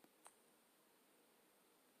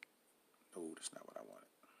 no, that's not what I wanted.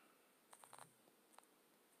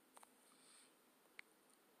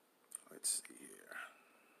 Let's see here.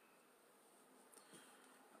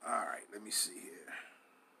 All right, let me see here.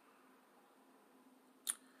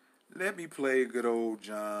 Let me play good old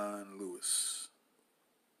John Lewis.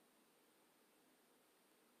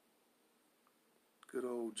 Good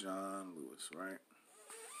old John Lewis, right?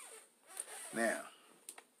 Now,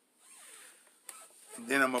 and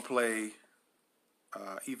then I'm going to play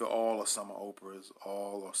either all or some of Oprah's,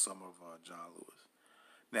 all or some of John Lewis.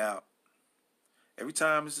 Now, every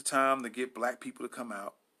time is the time to get black people to come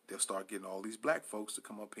out, they'll start getting all these black folks to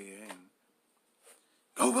come up here and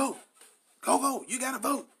go vote. Go vote. You got to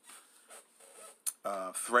vote.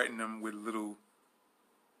 Threaten them with little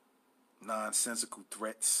nonsensical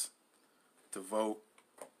threats to vote.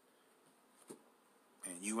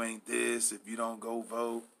 And you ain't this if you don't go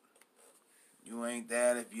vote. You ain't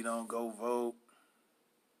that if you don't go vote.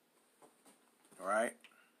 All right?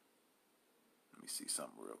 Let me see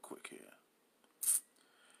something real quick here.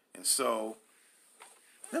 And so,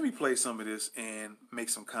 let me play some of this and make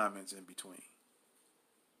some comments in between.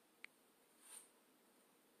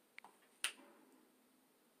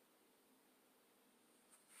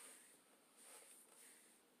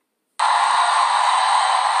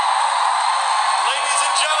 Ladies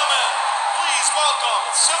and gentlemen, please welcome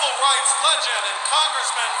civil rights legend and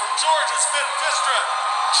congressman from Georgia's 5th District,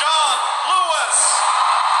 John Lewis.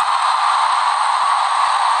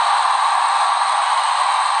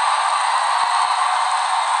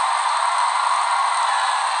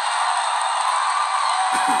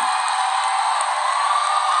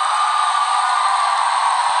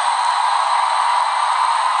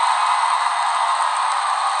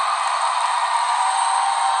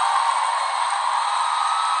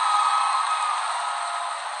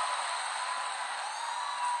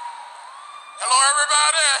 Hello,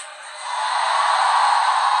 everybody.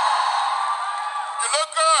 You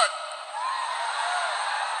look good.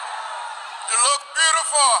 You look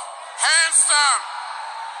beautiful, handsome.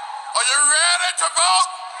 Are you ready to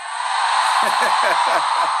vote?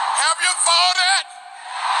 Have you voted?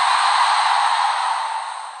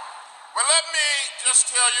 Well, let me just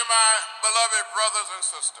tell you, my beloved brothers and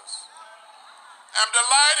sisters, I'm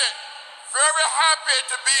delighted very happy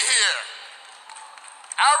to be here.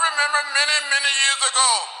 I remember many, many years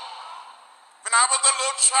ago when I was a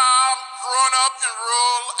little child growing up in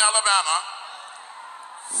rural Alabama,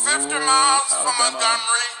 50 miles from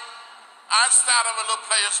Montgomery, outside of a little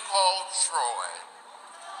place called Troy.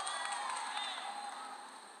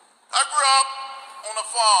 I grew up on a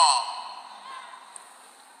farm,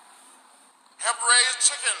 helped raise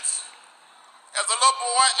chickens. As a little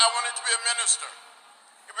boy, I wanted to be a minister.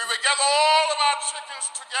 We would gather all of our chickens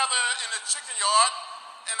together in the chicken yard,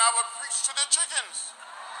 and I would preach to the chickens.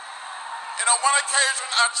 And on one occasion,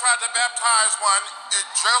 I tried to baptize one. It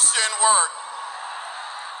just didn't work.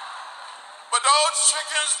 But those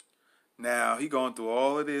chickens... Now, he going through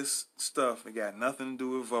all of this stuff. It got nothing to do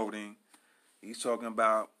with voting. He's talking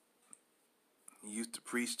about he used to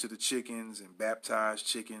preach to the chickens and baptize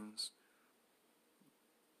chickens.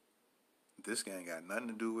 This guy ain't got nothing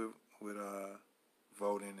to do with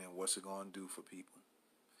voting and what's it going to do for people.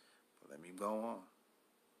 But let me go on.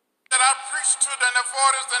 That I preached to in the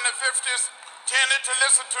 40s and the 50s tended to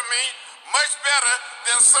listen to me much better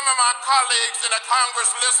than some of my colleagues in the Congress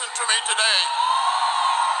listen to me today.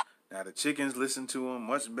 Now the chickens listen to him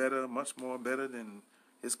much better, much more better than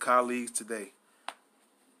his colleagues today.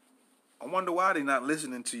 I wonder why they're not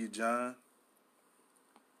listening to you, John.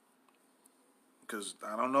 Because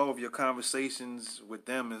I don't know if your conversations with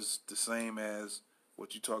them is the same as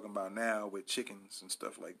what you're talking about now with chickens and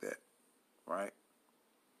stuff like that, right?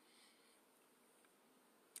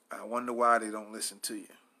 I wonder why they don't listen to you.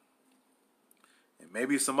 And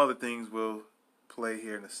maybe some other things will play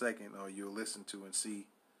here in a second, or you'll listen to and see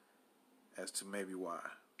as to maybe why.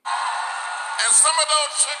 And some of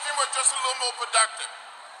those chickens were just a little more productive.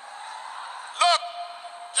 Look,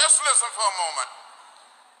 just listen for a moment.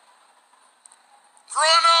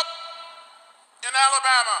 Growing up in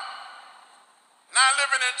Alabama, now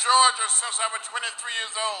living in Georgia since I was 23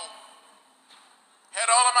 years old, had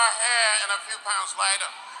all of my hair and a few pounds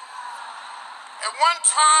lighter. At one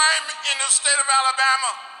time in the state of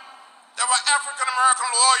Alabama, there were African-American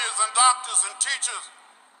lawyers and doctors and teachers.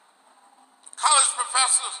 College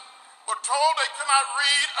professors were told they could not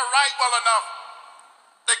read or write well enough.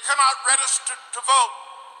 They could not register to vote.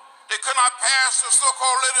 They could not pass the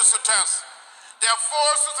so-called literacy test. There are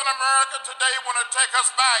forces in America today want to take us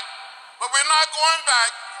back, but we're not going back.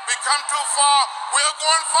 We come too far. We're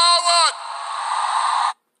going forward.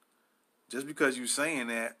 Just because you're saying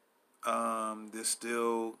that, there's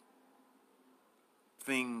still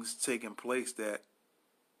things taking place that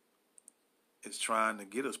is trying to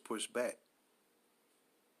get us pushed back,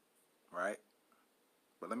 right?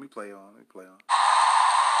 But let me play on. With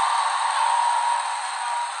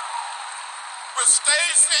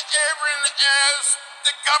Stacey Abrams as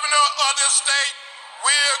the governor of the state,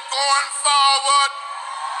 we're going forward.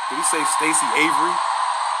 Did he say Stacey Avery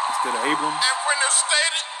instead of Abrams? And when the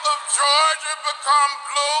state of Georgia become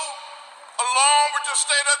blue, along with the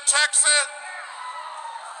state of Texas,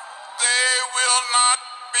 they will not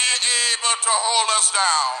be able to hold us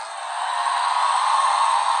down.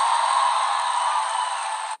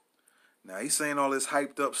 Now, he's saying all this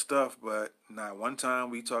hyped up stuff, but not one time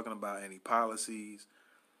we talking about any policies.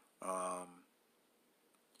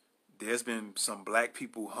 There's been some black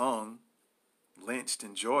people hung, lynched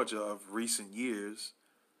in Georgia of recent years.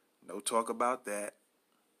 No talk about that.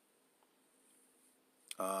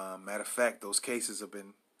 Matter of fact, those cases have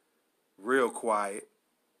been real quiet.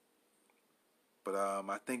 But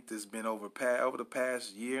I think there's been over the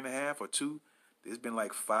past year and a half or two, there's been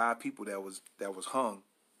like 5 people that was hung.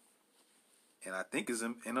 And I think it's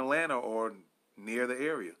in Atlanta or near the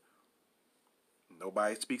area.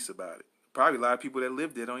 Nobody speaks about it. Probably a lot of people that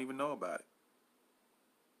live there don't even know about it.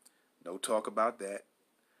 No talk about that.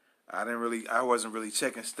 I wasn't really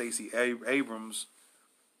checking Stacey Abrams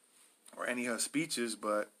or any of her speeches,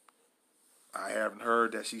 but I haven't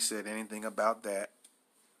heard that she said anything about that.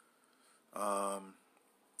 On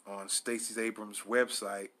Stacey Abrams'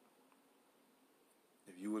 website,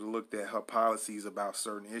 if you would have looked at her policies about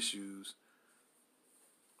certain issues,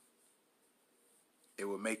 it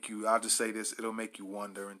would make you, I'll just say this, it'll make you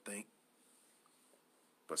wonder and think.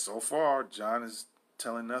 But so far, John is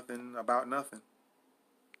telling nothing about nothing.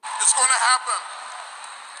 It's going to happen.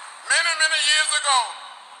 Many, many years ago,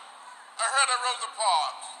 I heard of Rosa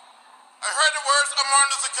Parks. I heard the words of Martin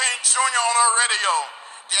Luther King Jr. on our radio.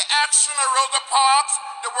 The action of Rosa Parks,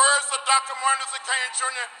 the words of Dr. Martin Luther King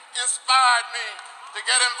Jr. inspired me to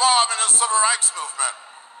get involved in the civil rights movement.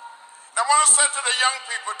 And I want to say to the young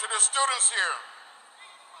people, to the students here,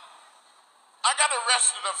 I got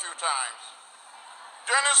arrested a few times.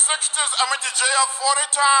 During the 60s, I went to jail 40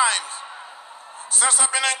 times. Since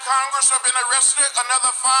I've been in Congress, I've been arrested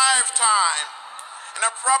another 5 times. And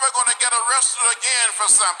I'm probably going to get arrested again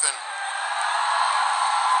for something.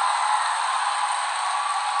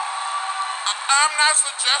 I'm not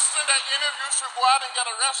suggesting that any of you should go out and get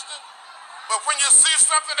arrested. But when you see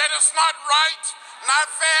something that is not right, not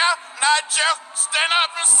fair, not just, stand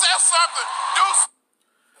up and say something. Do something.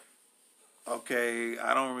 Okay,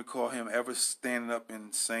 I don't recall him ever standing up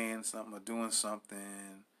and saying something or doing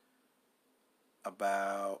something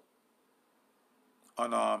about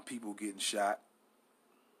unarmed people getting shot.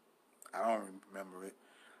 I don't remember it.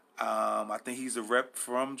 I think he's a rep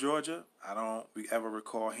from Georgia. I don't ever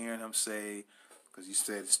recall hearing him say, because he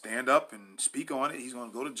said stand up and speak on it, he's going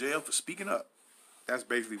to go to jail for speaking up. That's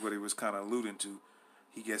basically what he was kind of alluding to.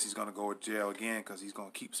 He guess he's going to go to jail again because he's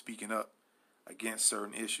going to keep speaking up against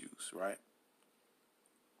certain issues, right?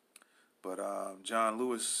 But John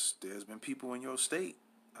Lewis, there's been people in your state,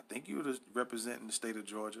 I think you were representing the state of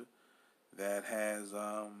Georgia, that has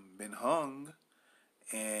been hung,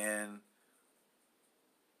 and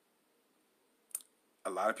a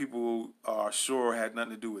lot of people are sure had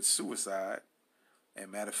nothing to do with suicide.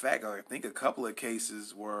 And matter of fact, I think a couple of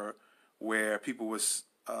cases were where people was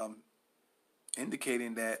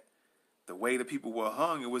indicating that the way the people were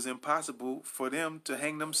hung, it was impossible for them to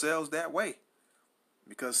hang themselves that way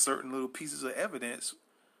because certain little pieces of evidence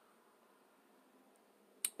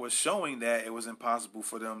was showing that it was impossible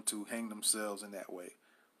for them to hang themselves in that way,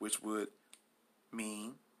 which would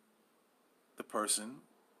mean the person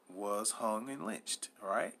was hung and lynched,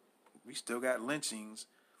 right? We still got lynchings.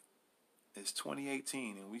 It's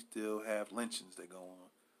 2018 and we still have lynchings that go on.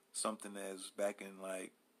 Something that's back in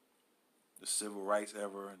like the civil rights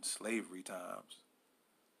era and slavery times.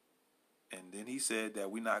 And then he said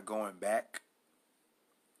that we're not going back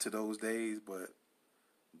to those days, but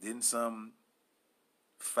didn't some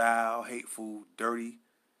foul, hateful, dirty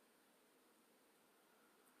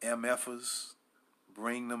MFers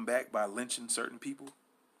bring them back by lynching certain people?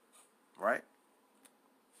 Right?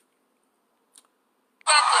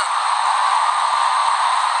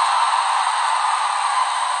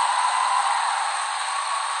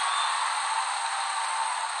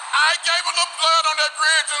 I gave a little blood on that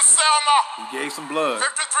bridge in Selma. He gave some blood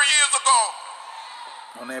 53 years ago.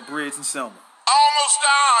 on that bridge in Selma. I almost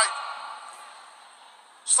died.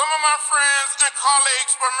 Some of my friends and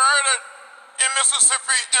colleagues were murdered in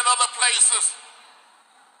Mississippi and other places.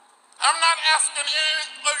 I'm not asking any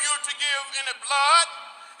of you to give any blood.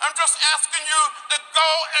 I'm just asking you to go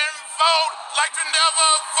and vote like you never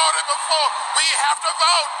voted before. We have to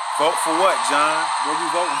vote. Vote for what, John? What we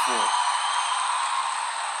voting for?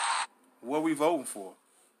 What we voting for?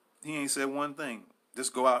 He ain't said one thing.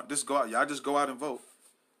 Just go out. Just go out. Y'all just go out and vote.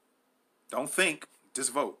 Don't think.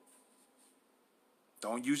 Just vote.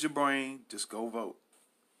 Don't use your brain. Just go vote.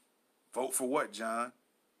 Vote for what, John?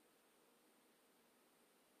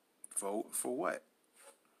 Vote for what?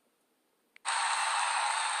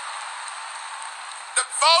 The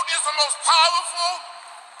vote is the most powerful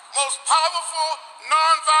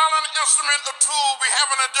nonviolent instrument or tool we have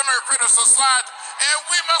in a democratic society, and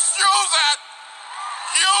we must use it.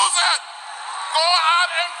 Use it. Go out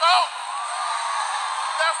and vote.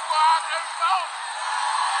 Let's go out and vote.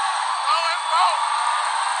 Go and vote.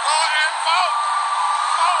 Go and vote.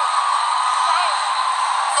 Vote. Vote.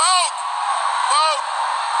 Vote. Vote.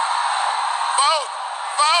 Vote.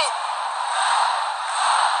 Vote.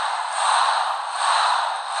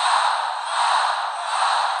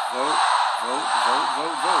 Vote, vote, vote,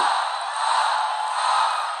 vote, vote.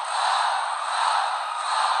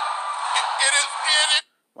 It is.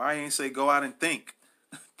 Why ain't say go out and think?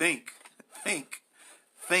 Think.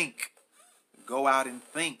 Go out and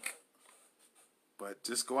think. But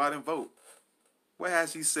just go out and vote. What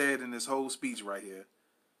has he said in this whole speech right here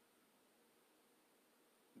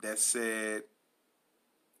that said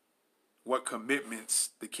what commitments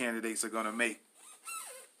the candidates are going to make?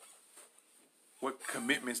 What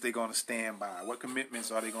commitments they're going to stand by? What commitments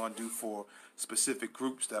are they going to do for specific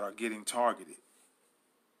groups that are getting targeted?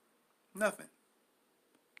 Nothing.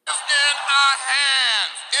 It's in our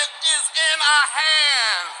hands. It is in our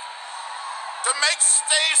hands to make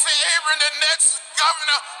Stacey Abrams the next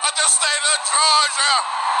governor of the state of Georgia.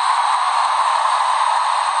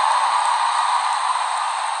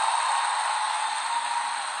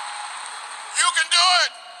 You can do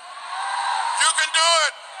it. You can do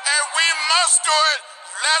it. And we must do it.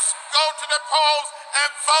 Let's go to the polls and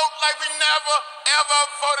vote like we never, ever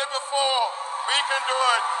voted before. We can do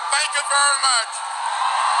it. Thank you very much.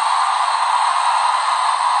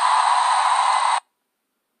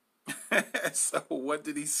 So what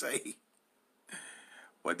did he say?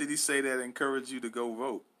 What did he say that encouraged you to go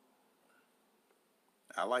vote?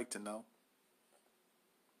 I like to know.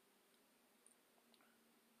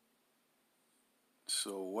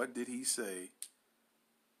 So what did he say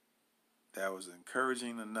that was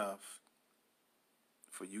encouraging enough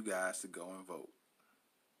for you guys to go and vote?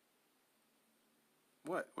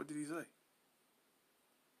 What? What did he say?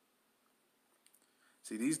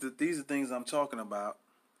 See, these are things I'm talking about.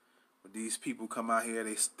 When these people come out here,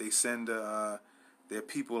 they send their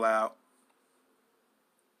people out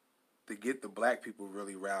to get the black people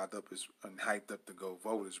really riled up and hyped up to go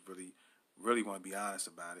vote. Is really want to be honest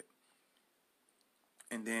about it.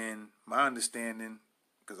 And then my understanding,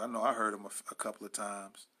 because I know I heard him a couple of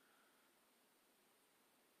times,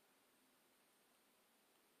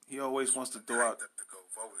 he always wants to throw out to go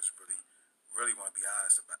vote. Is really want to be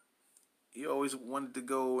honest about it. He always wanted to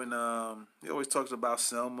go and he always talks about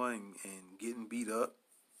Selma and getting beat up.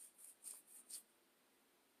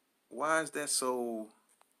 Why is that so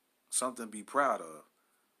something to be proud of?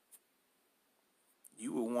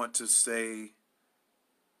 You would want to say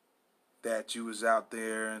that you was out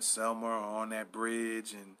there in Selma or on that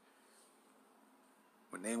bridge, and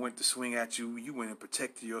when they went to swing at you, you went and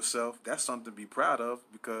protected yourself. That's something to be proud of,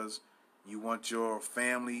 because you want your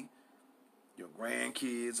family, your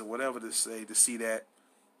grandkids, or whatever to see that,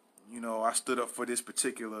 I stood up for this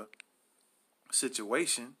particular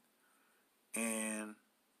situation, and,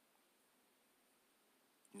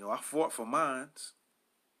 I fought for mine.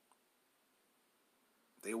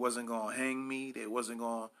 They wasn't going to hang me. They wasn't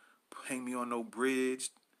going to hang me on no bridge.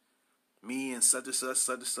 Me and such and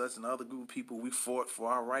such, and other group of people, we fought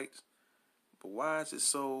for our rights. But why is it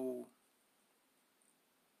so,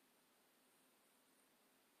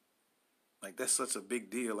 like, that's such a big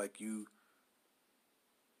deal? Like, you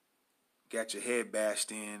got your head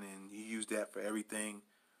bashed in and you use that for everything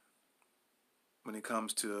when it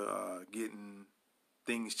comes to getting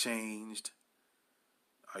things changed.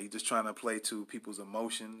 Are you just trying to play to people's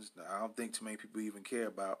emotions? I don't think too many people even care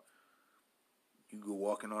about you go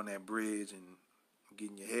walking on that bridge and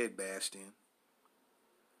getting your head bashed in.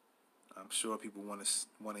 I'm sure people want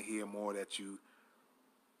to hear more that you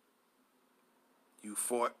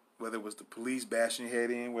fought, whether it was the police bashing your head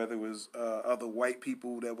in, whether it was other white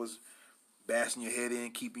people that was bashing your head in,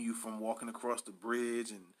 keeping you from walking across the bridge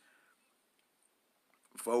and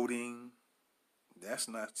voting. That's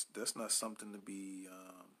not something to be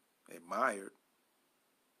admired.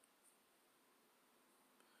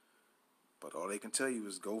 But all they can tell you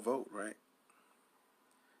is go vote, right?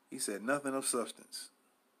 He said nothing of substance.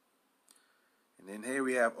 And then here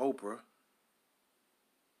we have Oprah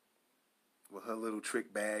with her little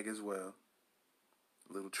trick bag as well.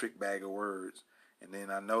 A little trick bag of words. And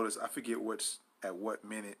then I noticed, I forget at what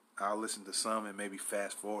minute, I'll listen to some and maybe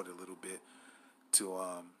fast forward a little bit to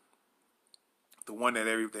the one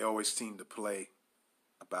that they always seem to play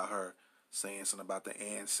about her saying something about the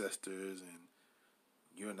ancestors and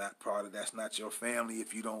you're not part of, that's not your family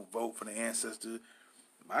if you don't vote for the ancestors.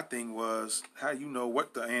 My thing was, how you know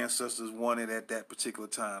what the ancestors wanted at that particular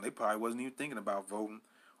time? They probably wasn't even thinking about voting,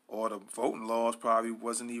 or the voting laws probably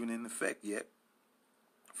wasn't even in effect yet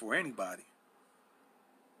for anybody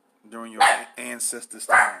during your ancestors'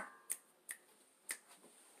 time.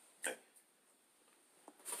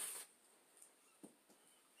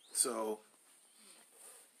 So,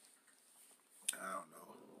 I don't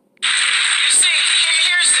know. You see,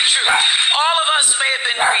 here's the truth. All of us may have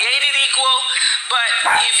been created equal, but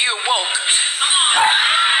if you're woke,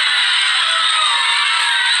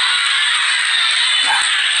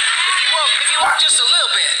 if you woke just a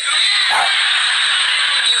little bit,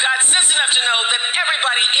 you got sense enough to know that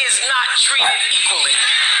everybody is not treated equally.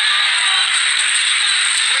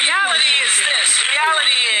 Reality is this.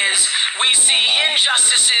 Reality is we see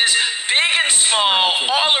injustices, big and small,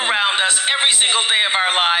 all around us every single day of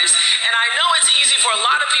our lives. And I know it's easy for a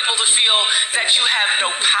lot of people to feel that you have no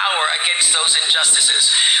power against those injustices.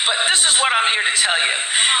 But this is what I'm here to tell you.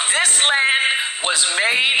 This land was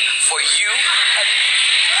made for you and me.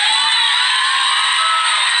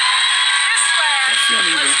 This land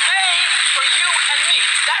was made for you and me.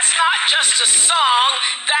 That's not just a song,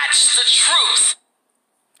 that's the truth.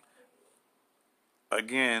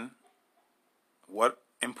 Again, what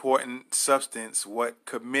important substance, what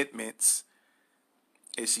commitments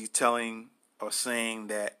is she telling or saying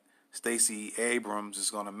that Stacey Abrams is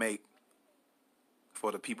going to make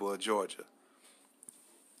for the people of Georgia?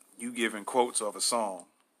 You giving quotes of a song.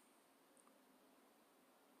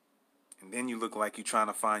 And then you look like you're trying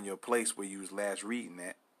to find your place where you was last reading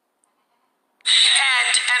that.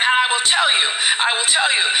 And I will will tell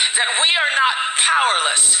you that we are not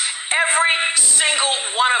powerless. Every single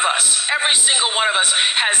one of us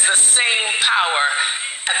has the same power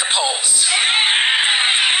at the polls.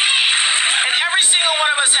 And every single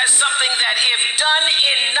one of us has something that, if done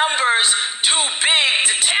in numbers too big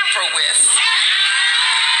to tamper with,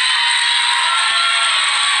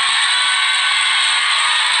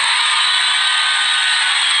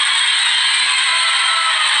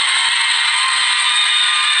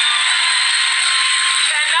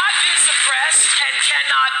 cannot be suppressed and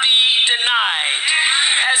cannot be denied.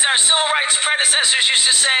 As our civil rights predecessors used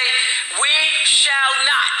to say, we shall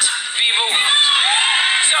not be moved.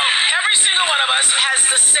 So every single one of us has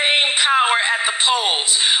the same power at the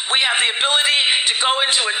polls. We have the ability to go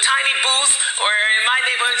into a tiny booth, or in my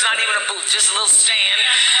neighborhood, it's not even a booth, just a little stand,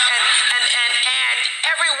 and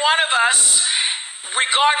every one of us,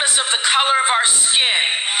 regardless of the color of our skin,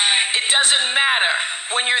 it doesn't matter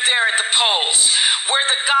when you're there at the polls. We're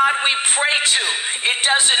the God we pray to. It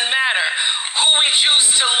doesn't matter who we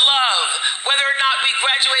choose to love, whether or not we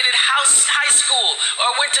graduated high school or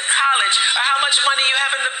went to college, or how much money you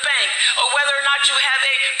have in the bank, or whether or not you have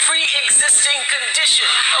a pre-existing condition,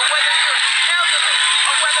 or whether you're elderly,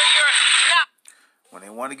 or whether you're not. When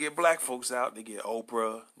they want to get black folks out, they get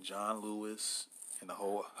Oprah, John Lewis, and a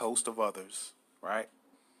whole host of others, right?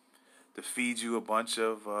 To feed you a bunch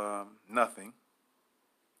of nothing,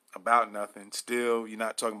 about nothing. Still, you're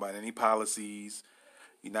not talking about any policies.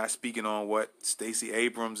 You're not speaking on what Stacey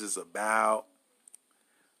Abrams is about,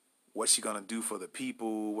 what she's going to do for the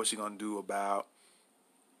people, what she's going to do about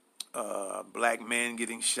black men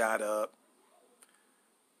getting shot up,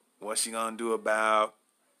 what she's going to do about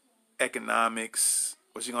economics,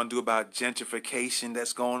 what she's going to do about gentrification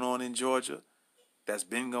that's going on in Georgia, that's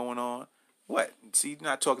been going on. What? See, you're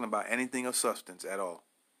not talking about anything of substance at all.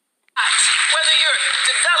 Whether you're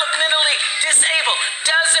developmentally disabled,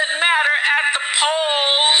 doesn't matter at the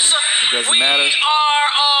polls. It doesn't we matter. are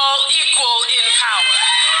all equal in power.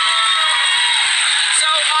 So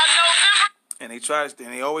on November...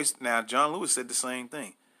 And they always, now John Lewis said the same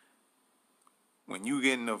thing. When you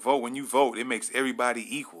get in the vote, when you vote, it makes everybody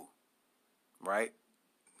equal, right?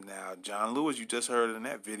 Now, John Lewis, you just heard in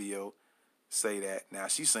that video, say that. Now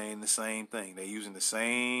she's saying the same thing. They're using the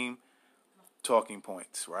same talking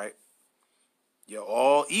points, right? You're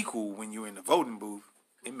all equal when you're in the voting booth.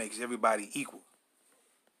 It makes everybody equal.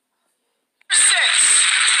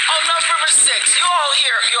 On November 6th, you all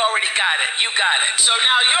here, you already got it. You got it. So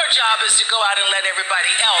now your job is to go out and let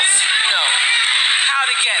everybody else know how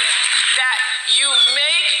to get it. That you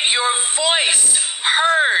make your voice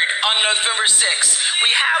heard on November 6th.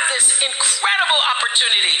 We have this incredible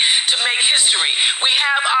opportunity to make history. We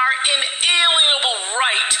have our inalienable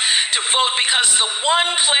right to vote, because the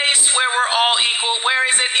one place where we're all equal, where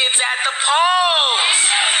is it? It's at the polls.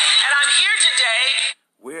 And I'm here today.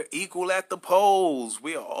 We're equal at the polls.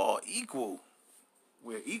 We are all equal.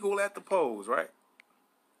 We're equal at the polls, right?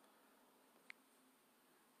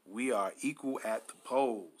 We are equal at the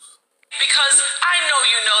polls. Because I know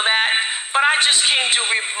you know that, but I just came to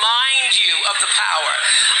remind you of the power.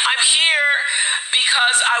 I'm here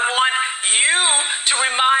because I want you to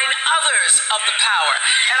remind others of the power.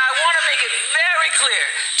 And I want to make it very clear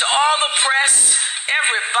to all the press,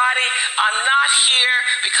 everybody, I'm not here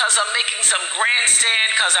because I'm making some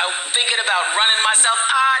grandstand, because I'm thinking about running myself.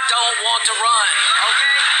 I don't want to run,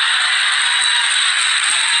 okay?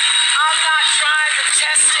 I'm not trying to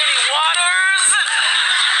test any waters.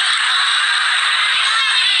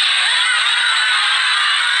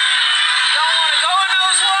 Don't want to go in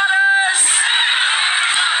those waters.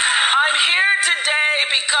 I'm here today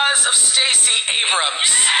because of Stacey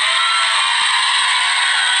Abrams.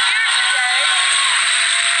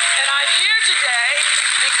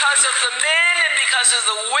 Because of the men and because of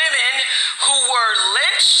the women who were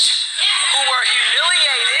lynched, who were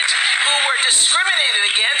humiliated, who were discriminated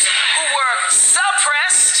against, who were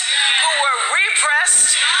suppressed, who were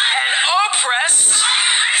repressed and oppressed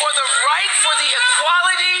for the right for the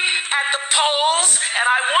equality at the polls. And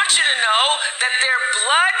I want you to know that their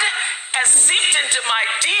blood has seeped into my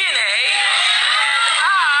DNA, and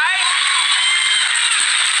I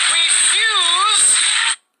refuse.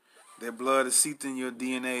 Their blood is seeped in your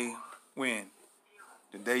DNA when?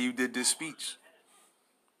 The day you did this speech.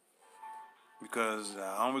 Because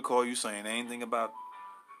I don't recall you saying anything about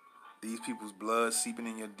these people's blood seeping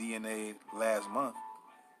in your DNA last month.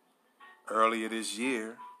 Earlier this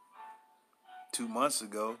year, 2 months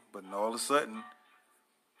ago, but all of a sudden,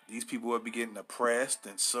 these people will be getting oppressed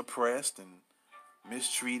and suppressed and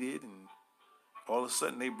mistreated, and all of a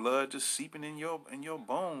sudden their blood just seeping in your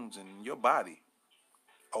bones and your body.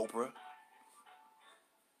 Oprah.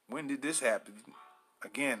 When did this happen?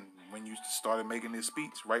 Again, when you started making this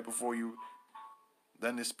speech, right before you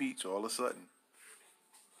done this speech, all of a sudden.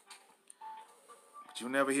 But you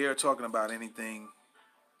never hear her talking about anything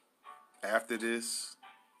after this.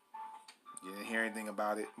 You didn't hear anything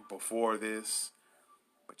about it before this.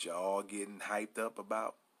 But you're all getting hyped up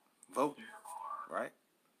about voting, right?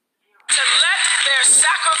 To let their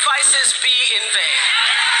sacrifices be in vain.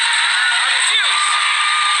 I refuse.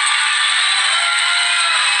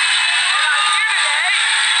 And I'm here today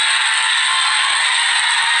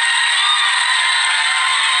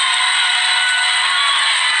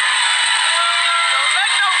don't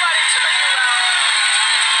let nobody turn you around.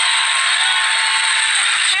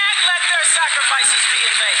 Can't let their sacrifices be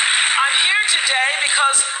in vain. I'm here today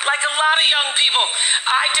because, like a lot of young people,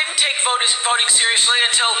 I didn't take voting seriously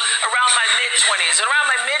until around my mid-20s. And around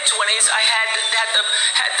my mid-20s, I had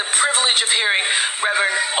the privilege of hearing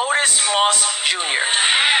Reverend Otis Moss Jr.,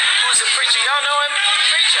 who's a preacher. Y'all know him?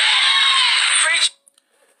 Preacher.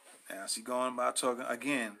 Now, she going about talking,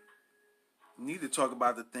 again, you need to talk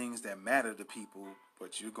about the things that matter to people,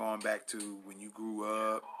 but you're going back to when you grew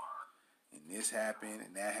up, and this happened,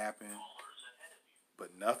 and that happened.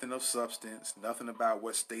 But nothing of substance, nothing about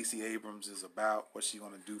what Stacey Abrams is about, what she's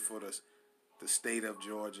going to do for the state of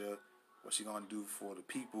Georgia, what she's going to do for the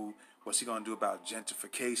people, what she's going to do about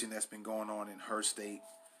gentrification that's been going on in her state,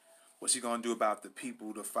 what she's going to do about the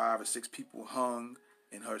people, the 5 or 6 people hung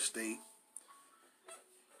in her state,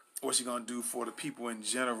 what she's going to do for the people in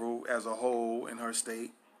general as a whole in her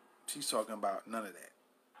state. She's talking about none of that.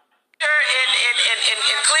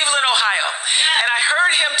 In Cleveland, Ohio, and I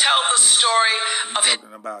heard him tell the story of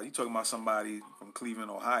you talking about somebody from Cleveland,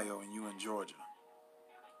 Ohio, and you in Georgia.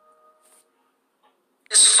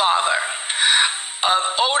 His father,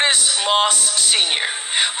 Otis Moss Sr.,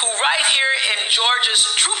 who right here in Georgia's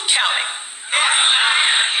Troup County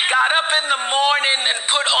got up in the morning and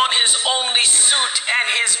put on his only suit and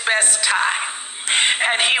his best tie.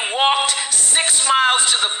 And he walked 6 miles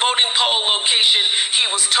to the voting poll location he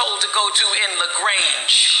was told to go to in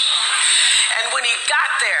LaGrange. And when he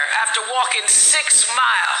got there, after walking 6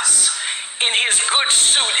 miles in his good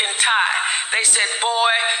suit and tie, they said,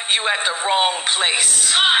 "Boy, you at the wrong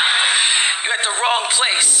place. You're at the wrong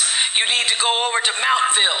place. You need to go over to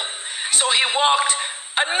Mountville." So he walked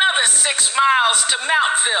another 6 miles to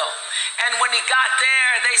Mountville. And when he got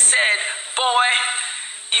there, they said, "Boy,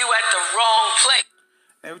 you at the wrong place."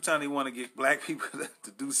 Every time they want to get black people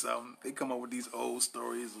to do something, they come up with these old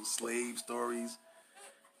stories of slave stories.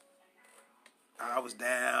 I was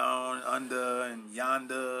down under and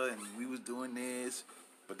yonder, and we was doing this.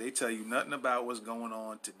 But they tell you nothing about what's going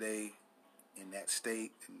on today in that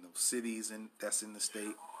state, in the cities that's in the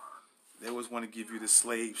state. They always want to give you the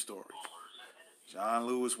slave story. John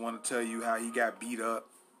Lewis want to tell you how he got beat up,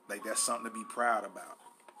 like that's something to be proud about.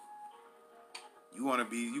 You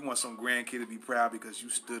want some grandkid to be proud because you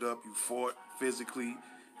stood up, you fought physically,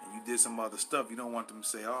 and you did some other stuff. You don't want them to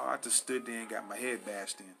say, "Oh, I just stood there and got my head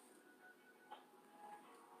bashed in."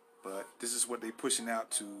 But this is what they pushing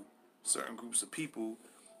out to certain groups of people,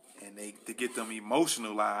 and to get them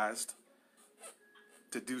emotionalized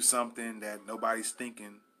to do something that nobody's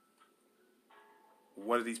thinking.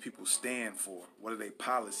 What do these people stand for? What are their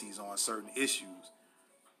policies on certain issues?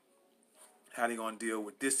 How they going to deal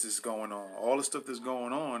with this that's going on? All the stuff that's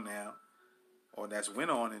going on now, or that's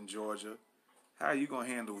went on in Georgia, how are you going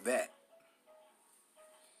to handle that?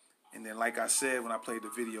 And then, like I said when I played the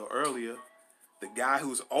video earlier, the guy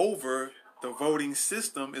who's over the voting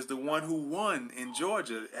system is the one who won in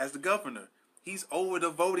Georgia as the governor. He's over the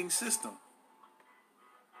voting system.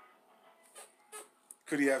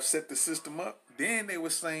 Could he have set the system up? Then they were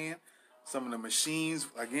saying some of the machines,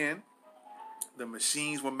 again, the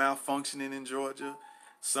machines were malfunctioning in Georgia.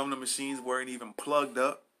 Some of the machines weren't even plugged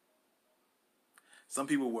up. Some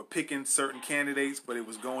people were picking certain candidates, but it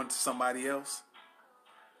was going to somebody else.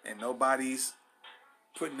 And nobody's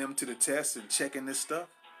putting them to the test and checking this stuff.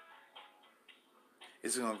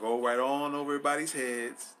 It's going to go right on over everybody's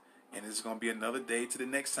heads. And it's going to be another day to the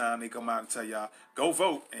next time they come out and tell y'all, go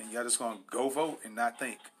vote. And y'all just going to go vote and not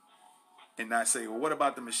think. And not say, well, what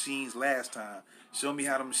about the machines last time? Show me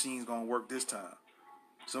how the machine's going to work this time.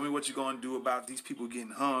 Show me what you're going to do about these people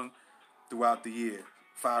getting hung throughout the year.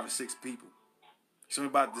 5 or 6 people. Show me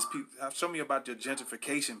about this. Show me about your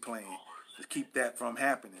gentrification plan to keep that from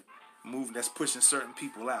happening. Moving that's pushing certain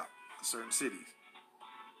people out in certain cities.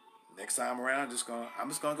 Next time around, I'm just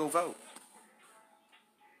gonna go vote.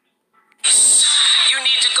 You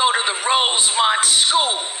need to go to the Rosemont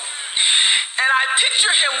School. And I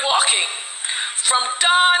picture him walking from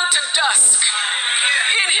dawn to dusk,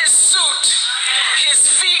 in his suit, his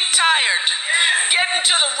feet tired, getting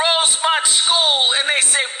to the Rosemont school, and they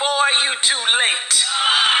say, boy, you too late.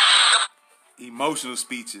 Emotional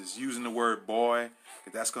speeches, using the word boy,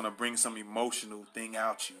 because that's going to bring some emotional thing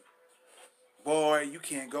out you. Boy, you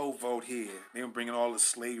can't go vote here. They're bringing all the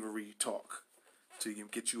slavery talk to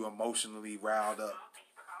get you emotionally riled up.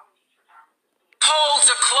 Polls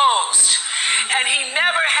are closed, and he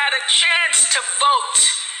never had a chance to vote.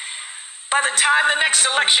 By the time the next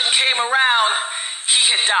election came around,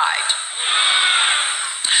 he had died.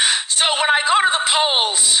 So when I go to the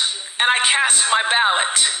polls and I cast my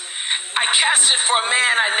ballot, I cast it for a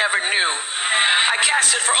man I never knew. I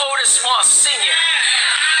cast it for Otis Moss Sr.,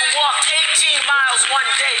 who walked 18 miles one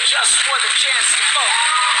day just for the chance to vote.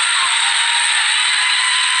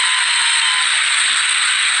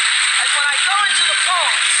 And when I go into the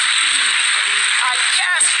polls, I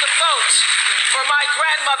cast the vote for my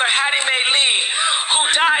grandmother, Hattie Mae Lee, who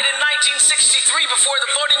died in 1963 before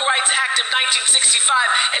the Voting Rights Act of 1965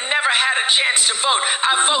 and never had a chance to vote.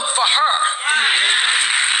 I vote for her.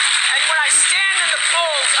 And when I stand in the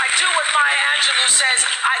polls, I do what Maya Angelou says,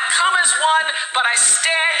 I come as one, but I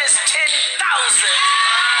stand as 10,000.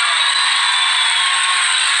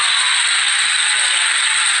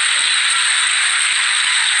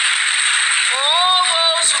 For all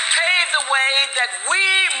those who paved the way that we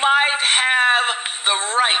might have the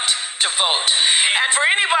right to vote. And for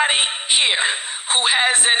anybody here who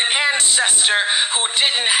has an ancestor who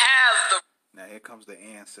didn't have the... Now here comes the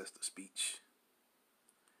ancestor speech.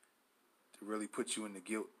 To really put you in the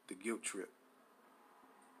guilt trip.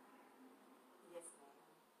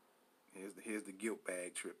 Here's the guilt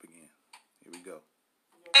bag trip again. Here we go.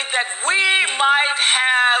 That we might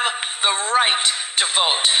have the right to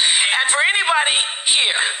vote. And for anybody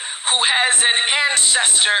here who has an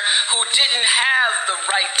ancestor who didn't have the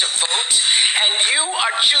right to vote, and you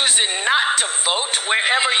are choosing not to vote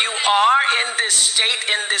wherever you are in this state,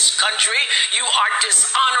 in this country, you are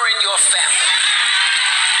dishonoring your family.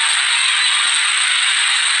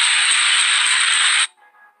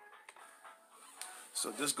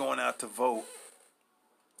 So just going out to vote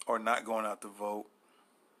or not going out to vote,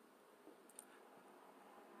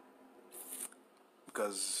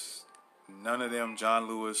 because none of them, John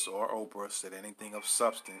Lewis or Oprah, said anything of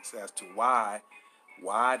substance as to why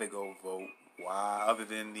to go vote, why, other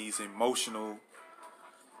than these emotional,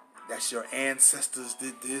 that's your ancestors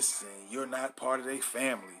did this and you're not part of their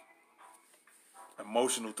family.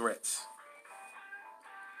 Emotional threats.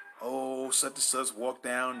 Oh, such and such walked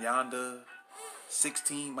down yonder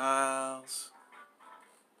 16 miles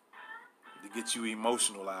to get you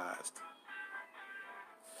emotionalized.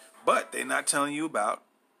 But they're not telling you about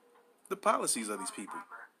the policies of these people.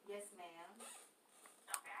 Yes, ma'am.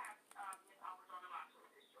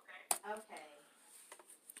 Okay.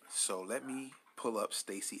 So let me pull up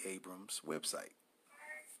Stacey Abrams' website.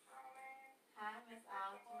 Hi, Miss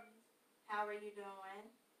Alton. How are you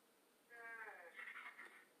doing?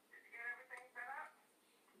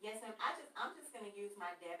 Yes, ma'am. I'm just gonna use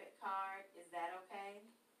my debit card. Is that okay?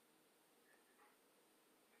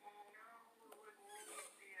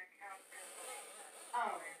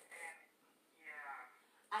 Oh.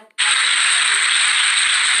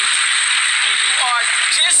 You are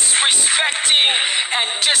disrespecting and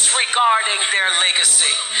disregarding their legacy,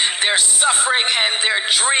 their suffering and their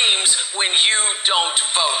dreams when you don't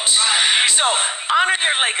vote. So honor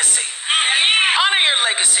your legacy. Honor your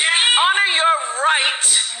legacy. Honor your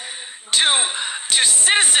right to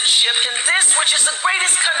citizenship in this, which is the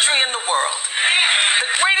greatest country in the world.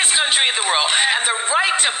 The greatest country in the world. And the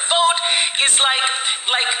right to vote is like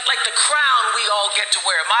the crown we all get to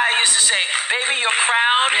wear. Maya used to say, baby, your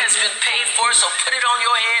crown has been paid for, so put it on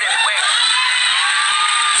your head and wear it.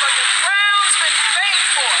 So your crown's been paid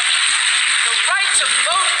for. The right to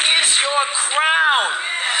vote is your crown.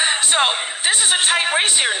 So this is a tight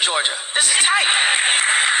race here in Georgia. This is tight.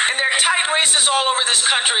 And there are tight races all over this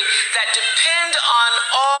country that depend on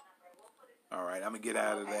all... All right, I'm going to get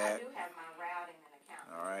out of that. I do have my routing and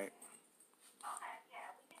account. All right. Okay,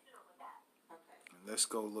 yeah, we can do it with that. Okay. Let's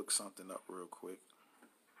go look something up real quick.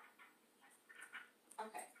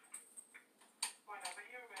 Okay. Whenever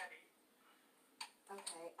you're ready.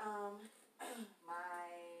 Okay, my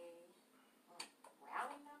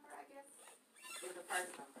routing number, I guess, is the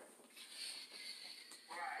first number.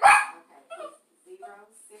 Okay, it's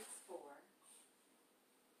 064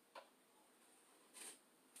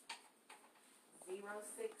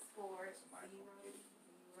 064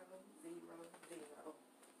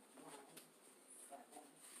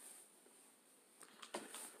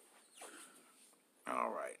 All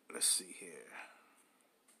right, let's see here.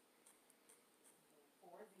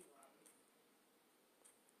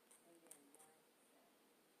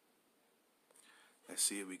 Let's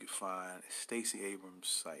see if we can find Stacey Abrams'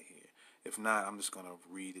 site here. If not, I'm just going to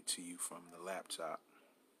read it to you from the laptop.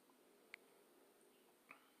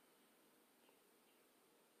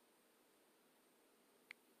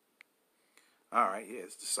 All right, yeah,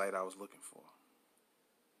 it's the site I was looking for.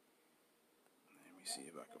 Let me see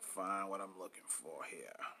if I can find what I'm looking for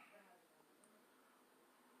here.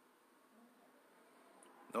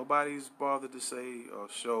 Nobody's bothered to say or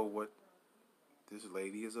show what this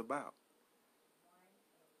lady is about.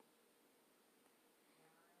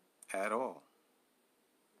 At all.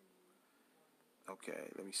 Okay,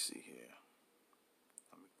 let me see here.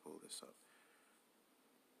 Let me pull this up.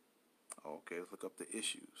 Okay, let's look up the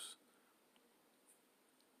issues.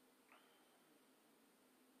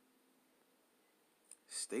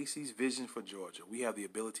 Stacey's vision for Georgia. We have the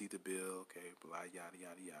ability to build. Okay, blah, yada,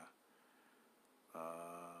 yada, yada.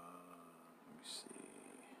 Let me see.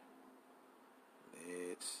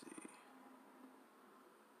 Let's see.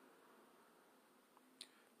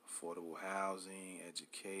 Affordable housing,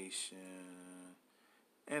 education,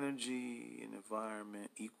 energy and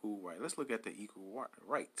environment, equal rights. Let's look at the equal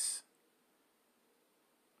rights.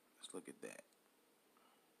 Let's look at that.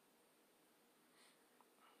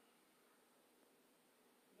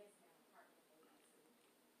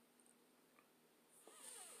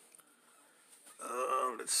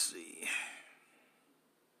 Let's see.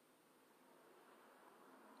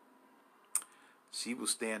 She will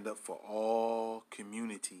stand up for all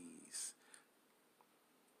communities.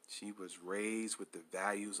 She was raised with the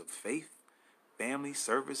values of faith, family,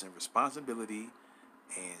 service, and responsibility,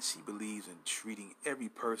 and she believes in treating every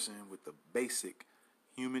person with the basic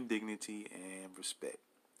human dignity and respect.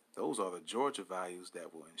 Those are the Georgia values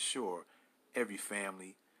that will ensure every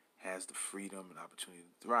family has the freedom and opportunity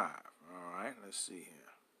to thrive. All right, let's see here.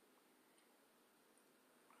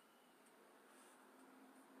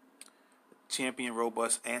 Champion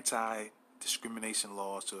robust anti-discrimination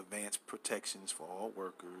laws to advance protections for all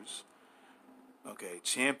workers. Okay,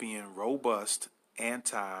 champion robust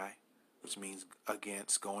which means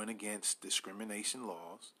going against discrimination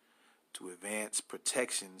laws to advance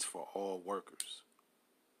protections for all workers.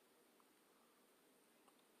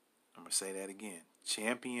 I'm going to say that again.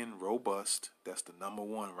 Champion robust, that's the number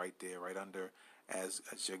one right there, right under, as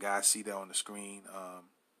your guys see that on the screen,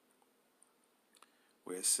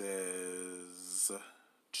 where it says,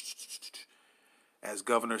 as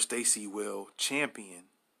Governor Stacey will champion.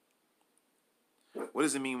 What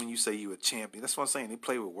does it mean when you say you a champion? That's what I'm saying. They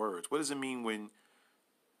play with words. What does it mean when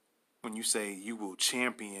you say you will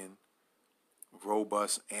champion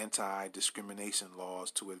robust anti-discrimination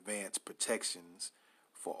laws to advance protections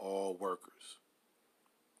for all workers?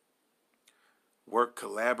 Work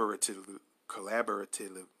collaboratively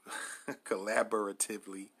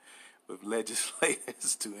with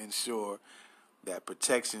legislators to ensure that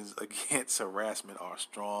protections against harassment are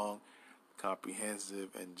strong,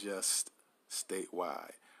 comprehensive, and just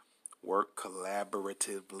statewide. Work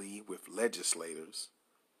collaboratively with legislators.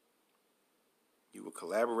 You will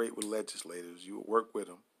collaborate with legislators. You will work with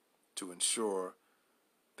them to ensure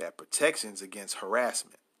that protections against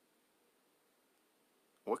harassment.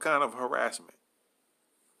 What kind of harassment?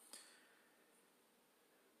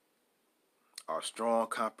 Are strong,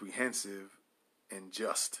 comprehensive, and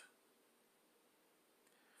just.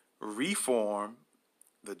 Reform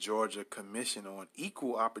the Georgia Commission on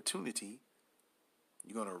Equal Opportunity.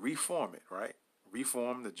 You're going to reform it, right?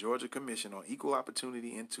 Reform the Georgia Commission on Equal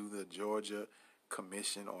Opportunity into the Georgia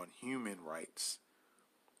Commission on Human Rights.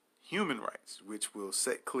 Human rights, which will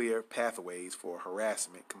set clear pathways for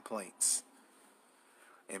harassment complaints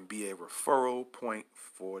and be a referral point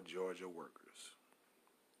for Georgia workers.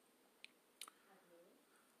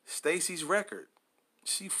 Stacey's record.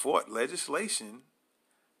 She fought legislation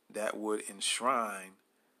that would enshrine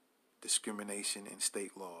discrimination in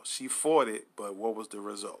state laws. She fought it, but what was the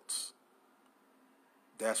results?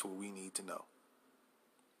 That's what we need to know.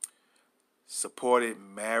 Supported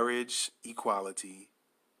marriage equality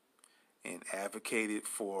and advocated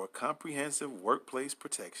for comprehensive workplace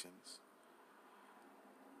protections.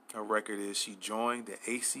 Her record is she joined the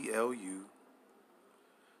ACLU,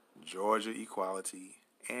 Georgia Equality,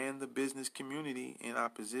 and the business community in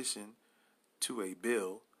opposition to a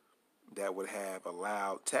bill that would have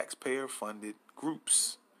allowed taxpayer-funded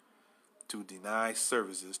groups to deny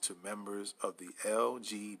services to members of the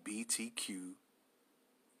LGBTQ,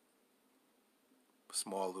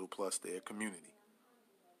 small little plus there, community.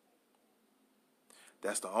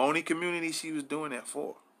 That's the only community she was doing that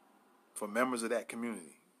for members of that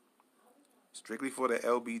community. Strictly for the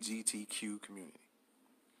LGBTQ community.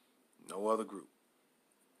 No other group.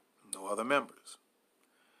 No other members.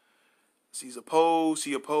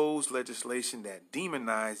 She opposed legislation that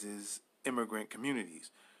demonizes immigrant communities.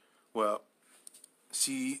 Well,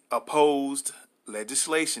 she opposed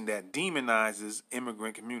legislation that demonizes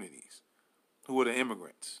immigrant communities. Who are the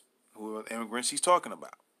immigrants? Who are the immigrants she's talking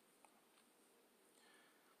about?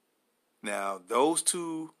 Now, those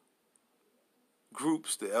two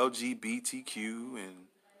groups, the LGBTQ and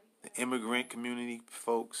the immigrant community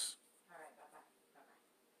folks,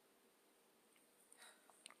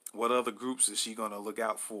 what other groups is she going to look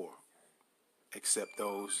out for except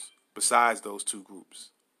those, besides those two groups?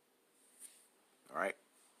 All right?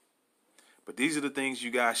 But these are the things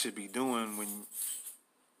you guys should be doing when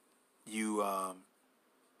you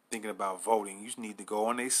thinking about voting. You need to go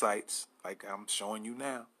on their sites, like I'm showing you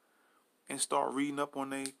now, and start reading up on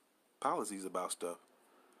their policies about stuff.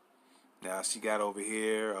 Now, she got over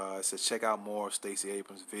here, it says, check out more of Stacey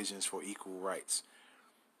Abrams' visions for equal rights.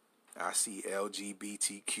 I see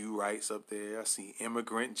LGBTQ rights up there. I see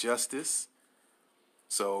immigrant justice.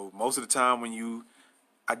 So most of the time when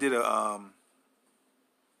I did I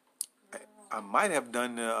might have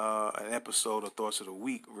done an episode of Thoughts of the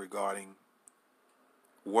Week regarding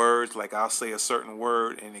words. Like I'll say a certain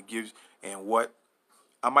word and it gives, and what,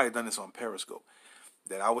 I might have done this on Periscope,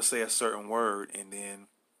 that I would say a certain word and then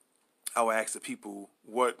I would ask the people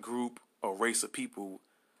what group or race of people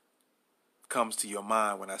comes to your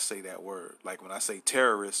mind when I say that word. Like when I say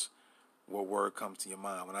terrorist, what word comes to your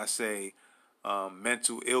mind? When I say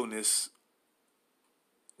mental illness,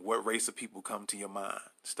 what race of people come to your mind?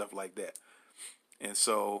 Stuff like that. And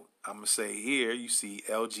so I'm going to say here, you see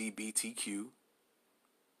LGBTQ.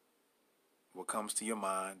 What comes to your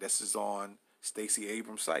mind? This is on Stacey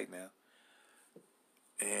Abrams' site now.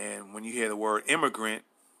 And when you hear the word immigrant,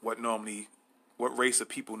 what race of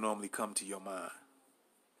people normally come to your mind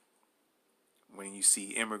when you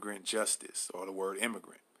see immigrant justice or the word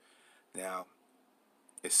immigrant? Now,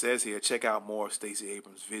 it says here, check out more of Stacey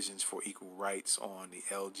Abrams' visions for equal rights on the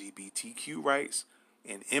LGBTQ rights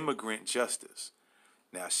and immigrant justice.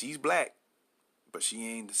 Now, she's black, but she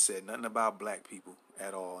ain't said nothing about black people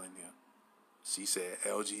at all in here. She said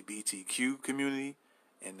LGBTQ community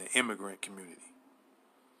and the immigrant community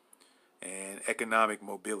and economic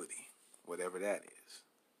mobility, whatever that is.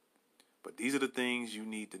 But these are the things you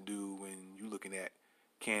need to do when you're looking at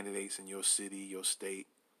candidates in your city, your state.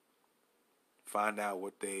 Find out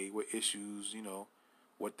what issues,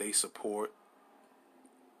 what they support,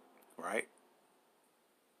 right?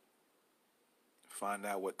 Find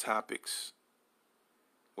out what topics,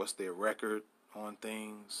 what's their record on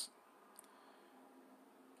things.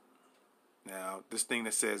 Now, this thing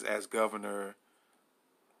that says, as Governor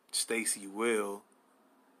Stacey will,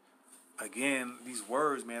 again, these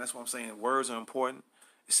words, man, that's what I'm saying. Words are important.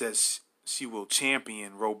 It says she will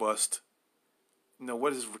champion robust,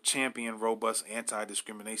 what is champion robust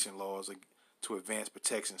anti-discrimination laws to advance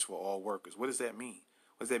protections for all workers? What does that mean?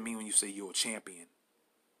 What does that mean when you say you're a champion?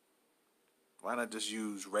 Why not just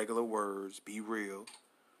use regular words, be real,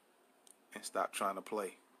 and stop trying to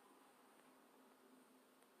play?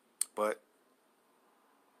 But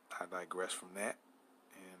I digress from that,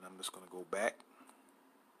 and I'm just going to go back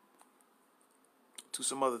to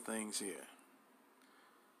some other things here.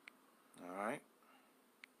 All right?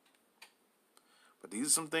 But these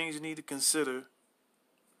are some things you need to consider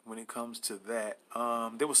when it comes to that.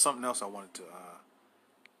 There was something else I wanted to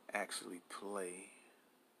actually play,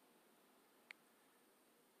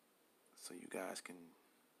 so you guys can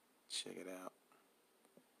check it out.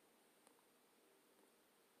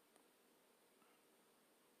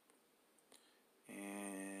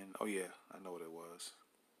 And, oh yeah, I know what it was.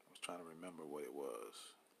 I was trying to remember what it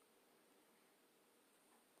was.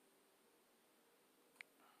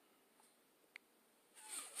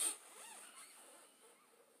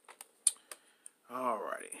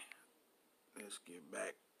 Alrighty. Let's get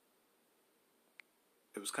back.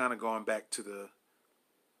 It was kind of going back to the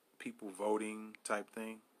people voting type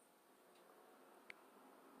thing.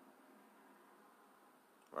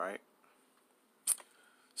 Right?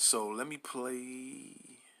 So let me play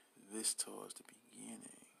this towards the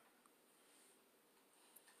beginning.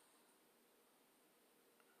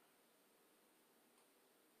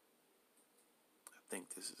 I think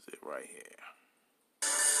this is it right here.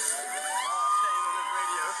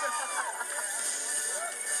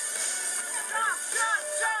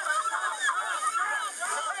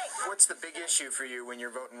 What's the big issue for you when you're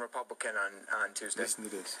voting Republican on Tuesday? Listen to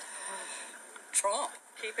this. Trump.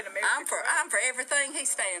 Keeping America. I'm for everything he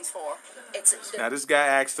stands for. Now this guy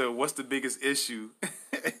asked her, what's the biggest issue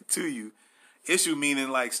to you? Issue meaning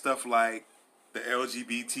like stuff like the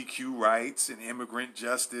LGBTQ rights and immigrant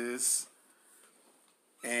justice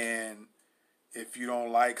and if you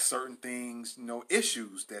don't like certain things,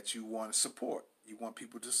 issues that you want to support, you want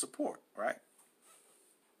people to support, right?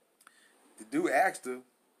 The dude asked her,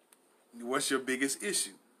 what's your biggest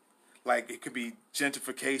issue? Like, it could be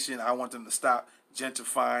gentrification. I want them to stop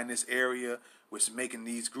gentrifying this area, which is making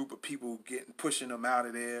these group of people pushing them out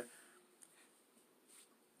of there.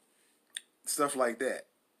 Stuff like that,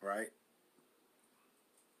 right?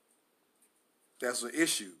 That's the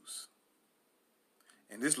issues.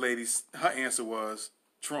 And this her answer was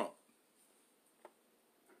Trump.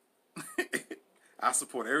 I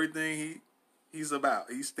support everything he's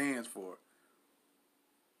about, he stands for.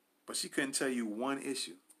 But she couldn't tell you one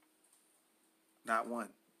issue. Not one.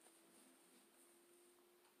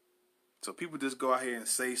 So people just go out here and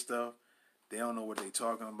say stuff. They don't know what they're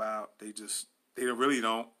talking about. They really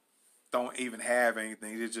don't even have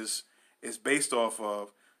anything. It's based off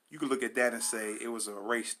of, you can look at that and say it was a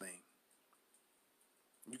race thing.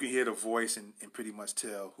 You can hear the voice and pretty much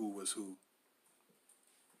tell who was who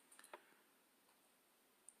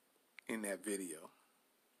in that video.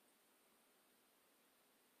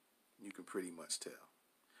 You can pretty much tell.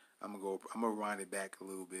 I'm gonna rewind it back a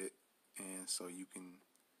little bit, and so you can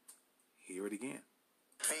hear it again.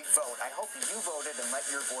 Big vote. I hope you voted and let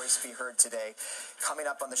your voice be heard today. Coming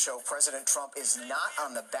up on the show, President Trump is not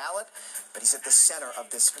on the ballot, but he's at the center of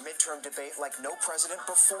this midterm debate like no president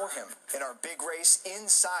before him. In our big race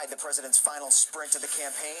inside the president's final sprint of the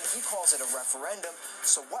campaign, he calls it a referendum.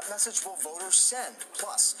 So what message will voters send?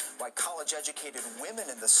 Plus, why college-educated women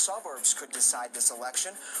in the suburbs could decide this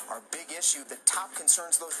election. Our big issue, the top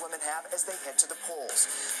concerns those women have as they head to the polls.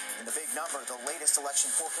 And the big number, the latest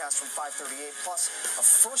election forecast from 538, plus a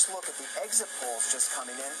first look at the exit polls just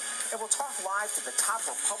coming in, and we'll talk live to the top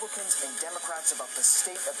Republicans and Democrats about the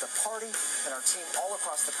state of the party and our team all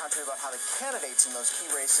across the country about how the candidates in those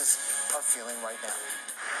key races are feeling right now.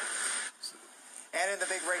 And in the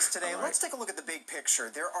big race today, let's take a look at the big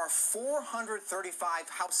picture. There are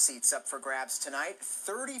 435 House seats up for grabs tonight,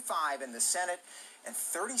 35 in the Senate, and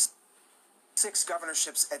 36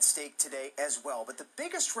 governorships at stake today as well. But the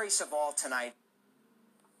biggest race of all tonight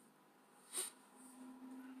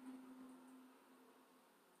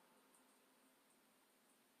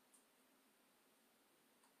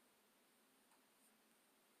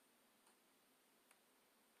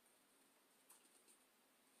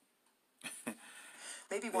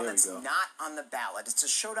maybe one that's not on the ballot. It's a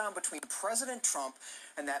showdown between President Trump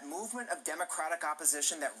and that movement of Democratic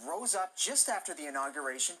opposition that rose up just after the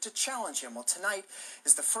inauguration to challenge him. Well, tonight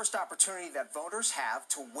is the first opportunity that voters have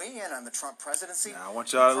to weigh in on the Trump presidency. Now, I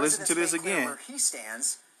want y'all to listen to this again. Where he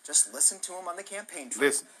stands, just listen to him on the campaign trail.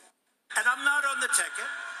 Listen. And I'm not on the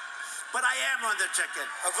ticket, but I am on the ticket.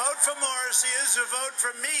 A vote for Morrissey is a vote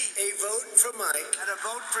for me. A vote for Mike. And a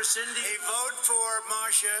vote for Cindy. A vote for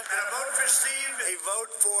Marcia. And a vote for Steve. A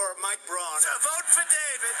vote for Mike Braun. A vote for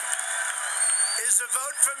David is a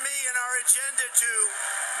vote for me and our agenda to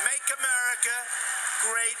make America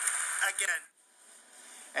great again.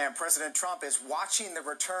 And President Trump is watching the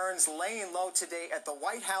returns, laying low today at the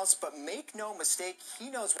White House, but make no mistake, he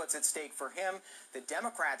knows what's at stake for him. The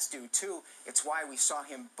Democrats do too. It's why we saw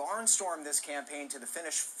him barnstorm this campaign to the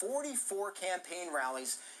finish, 44 campaign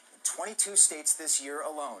rallies in 22 states this year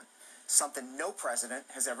alone, something no president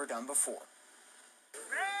has ever done before.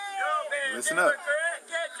 Listen up.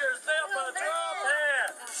 Get yourself a Trump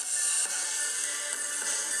hat.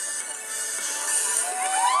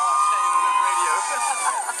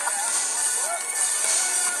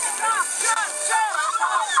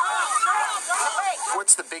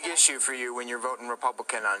 What's the big issue for you when you're voting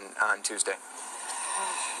Republican on Tuesday?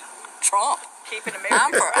 Trump. Keeping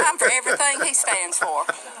America. I'm for everything he stands for.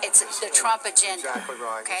 It's the Trump agenda. Exactly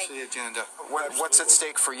right. Okay. The agenda. What's at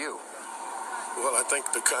stake for you? Well, I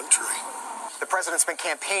think the country. The president's been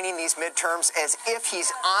campaigning these midterms as if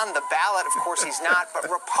he's on the ballot. Of course he's not, but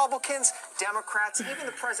Republicans, Democrats, even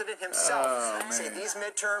the president himself say these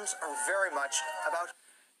midterms are very much about...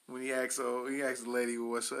 When he asked the lady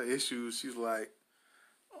what's her issue, she's like,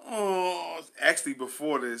 oh, actually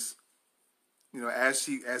before this, as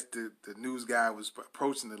the news guy was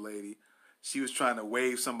approaching the lady, she was trying to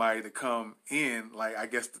wave somebody to come in, like, I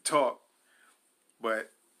guess to talk,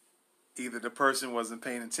 but either the person wasn't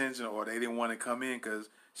paying attention or they didn't want to come in because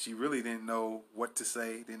she really didn't know what to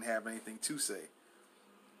say, didn't have anything to say.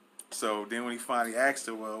 So then when he finally asked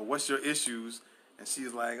her, well, what's your issues? And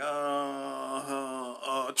she's like,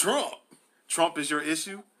 Trump. Trump is your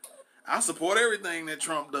issue? I support everything that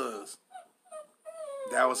Trump does.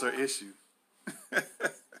 That was her issue.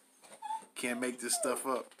 Can't make this stuff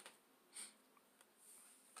up.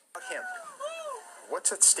 Him.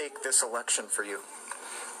 What's at stake this election for you?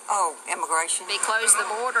 Oh, immigration. We close the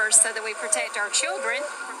borders so that we protect our children.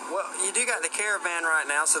 Well, you do got the caravan right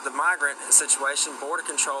now, so the migrant situation, border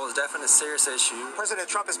control is definitely a serious issue.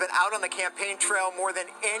 President Trump has been out on the campaign trail more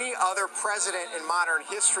than any other president in modern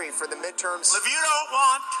history for the midterms. If you don't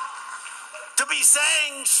want to be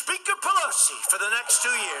saying Speaker Pelosi for the next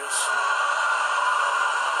 2 years,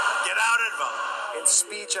 get out and vote. In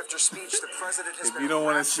speech after speech, the president has If been you don't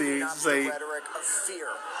want to ratcheting up say, the rhetoric of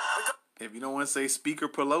fear. if you don't want to say Speaker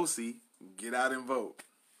Pelosi, get out and vote.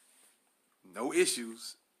 No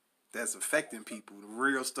issues that's affecting people, the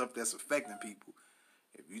real stuff that's affecting people.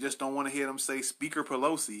 If you just don't want to hear them say Speaker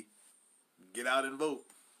Pelosi, get out and vote.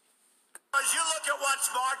 As you look at what's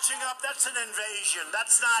marching up, that's an invasion.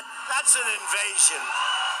 That's an invasion.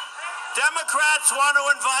 Democrats want to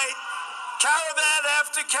invite caravan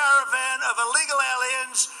after caravan of illegal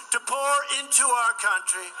aliens to pour into our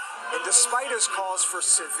country. And despite his calls for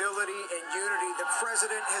civility and unity, the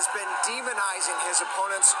president has been demonizing his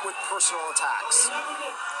opponents with personal attacks.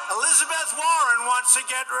 Elizabeth Warren wants to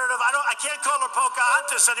get rid of, I can't call her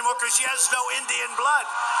Pocahontas anymore because she has no Indian blood.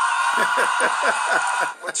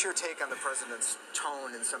 What's your take on the president's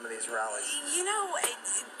tone in some of these rallies? You know,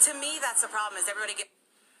 to me, that's the problem, is everybody get...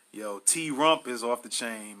 Yo, T-Rump is off the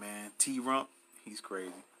chain, man. T-Rump, he's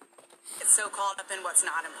crazy. It's so caught up in what's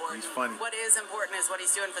not important. He's funny. What is important is what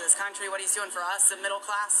he's doing for this country, what he's doing for us, the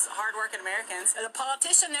middle-class, hard-working Americans. The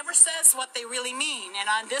politician never says what they really mean,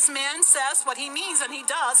 and this man says what he means, and he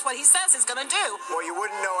does what he says he's going to do. Well, you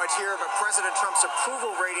wouldn't know it here, but President Trump's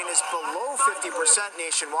approval rating is below 50%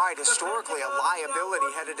 nationwide. Historically, a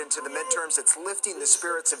liability headed into the midterms. It's lifting the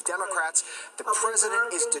spirits of Democrats. The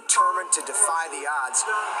president is determined to defy the odds.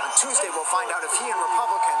 On Tuesday, we'll find out if he and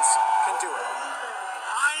Republicans can do it.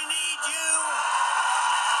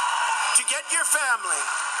 To get your family,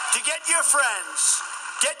 to get your friends,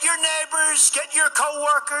 get your neighbors, get your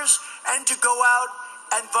co-workers, and to go out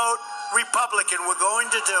and vote Republican. We're going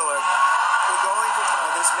to do it. We're going to do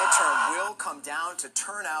it. This midterm will come down to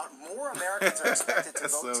turnout. More Americans are expected to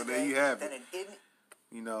vote So today there you have than it.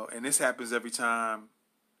 You know, and this happens every time,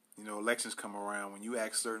 you know, elections come around. When you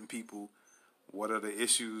ask certain people what are the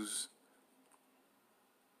issues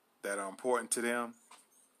that are important to them,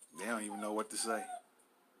 they don't even know what to say.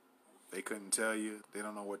 They couldn't tell you. They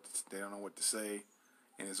don't know what to say,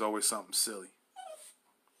 and it's always something silly.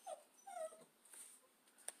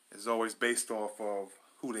 It's always based off of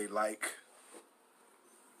who they like.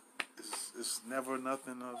 It's never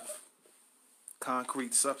nothing of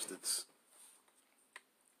concrete substance.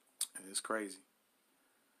 It's crazy.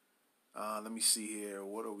 Let me see here.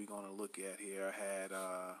 What are we going to look at here?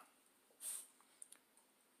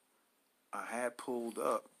 I had pulled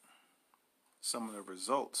up some of the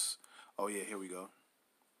results. Oh yeah, here we go.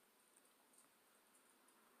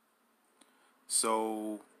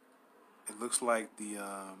 So it looks like the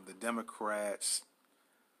Democrats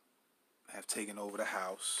have taken over the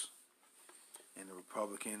House, and the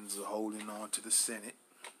Republicans are holding on to the Senate.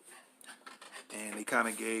 And they kind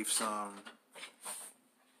of gave some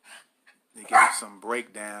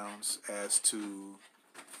breakdowns as to,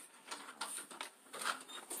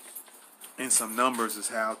 and some numbers as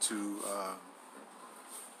how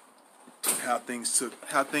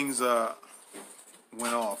things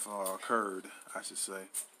went off or occurred, I should say.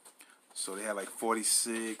 So they had like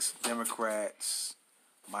 46 Democrats,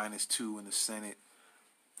 -2 in the Senate.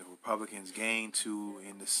 The Republicans gained 2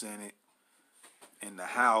 in the Senate. In the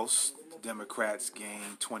House, the Democrats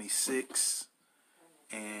gained 26,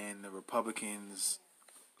 and the Republicans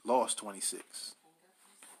lost 26.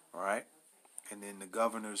 All right? And then the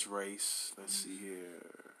governor's race, let's see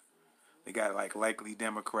here. They got like likely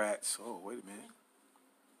Democrats. Oh, wait a minute.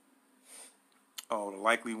 Oh, the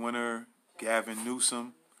likely winner, Gavin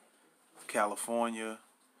Newsom of California.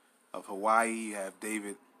 Of Hawaii, you have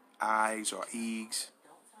David Eags or Eags.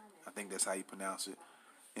 I think that's how you pronounce it.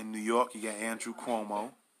 In New York, you got Andrew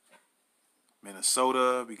Cuomo.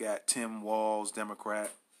 Minnesota, we got Tim Walz,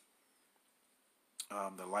 Democrat.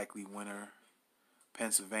 The likely winner.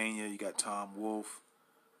 Pennsylvania, you got Tom Wolf.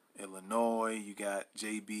 Illinois, you got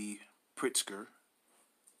J.B. Pritzker.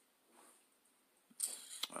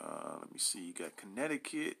 Let me see. You got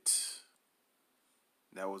Connecticut.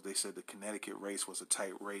 They said the Connecticut race was a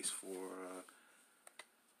tight race for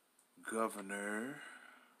governor.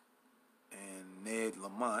 And Ned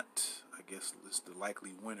Lamont, I guess, is the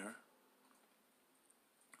likely winner.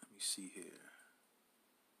 Let me see here.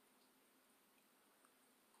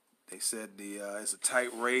 They said it's a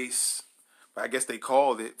tight race, but I guess they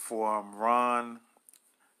called it for Ron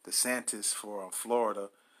DeSantis for Florida,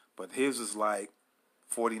 but his is like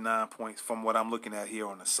 49 points from what I'm looking at here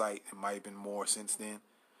on the site. It might have been more since then,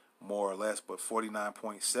 more or less, but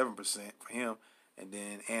 49.7% for him. And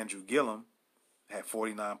then Andrew Gillum had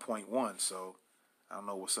 49.1%. So I don't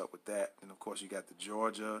know what's up with that. And, of course, you got the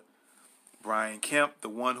Georgia. Brian Kemp, the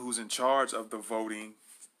one who's in charge of the voting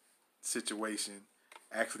situation,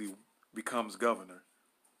 actually becomes governor.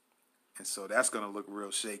 And so that's going to look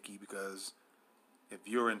real shaky, because if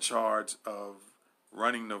you're in charge of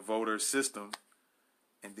running the voter system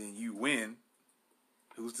and then you win,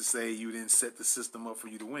 who's to say you didn't set the system up for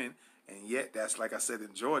you to win? And yet, that's like I said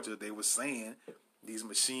in Georgia, they were saying these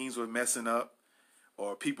machines were messing up,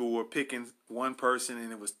 or people were picking one person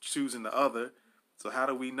and it was choosing the other. So how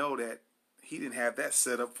do we know that he didn't have that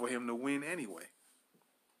set up for him to win anyway?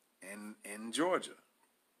 And in Georgia,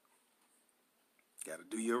 got to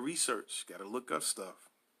do your research, got to look up stuff.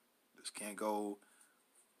 Just can't go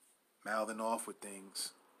mouthing off with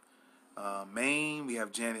things. Maine, we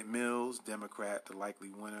have Janet Mills, Democrat, the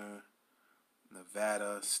likely winner.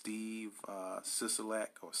 Nevada, Steve Sisolak.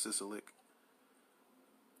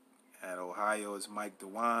 At Ohio is Mike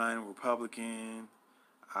DeWine, Republican.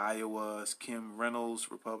 Iowa is Kim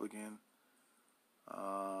Reynolds, Republican.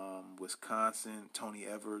 Wisconsin, Tony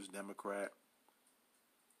Evers, Democrat.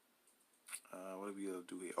 What do we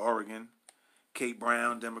do here? Oregon, Kate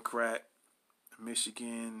Brown, Democrat.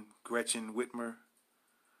 Michigan, Gretchen Whitmer.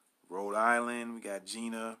 Rhode Island, we got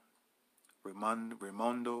Gina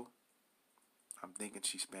Raimondo. I'm thinking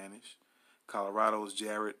she's Spanish. Colorado's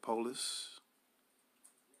Jared Polis.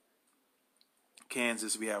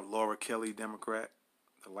 Kansas, we have Laura Kelly, Democrat,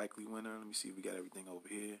 the likely winner. Let me see if we got everything over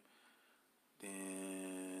here.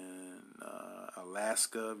 Then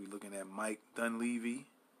Alaska, we're looking at Mike Dunleavy,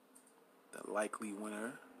 the likely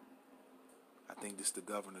winner. I think this is the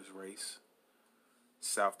governor's race.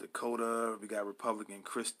 South Dakota, we got Republican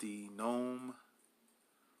Kristi Noem.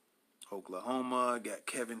 Oklahoma, got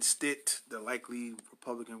Kevin Stitt, the likely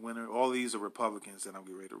Republican winner. All these are Republicans that I'm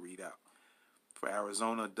getting ready to read out. For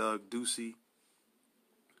Arizona, Doug Ducey.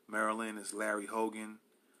 Maryland is Larry Hogan.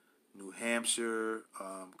 New Hampshire,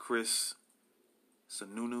 Chris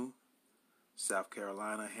Sununu. South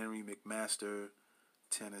Carolina, Henry McMaster.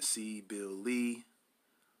 Tennessee, Bill Lee.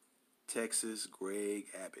 Texas, Greg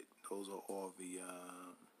Abbott. Those are all the,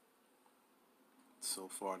 so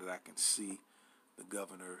far that I can see, the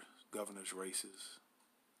governor's races.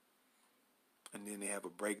 And then they have a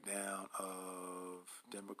breakdown of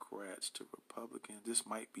Democrats to Republicans. This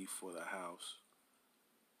might be for the House.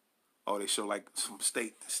 Oh, they show like from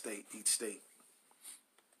state to state, each state.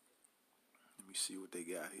 Let me see what they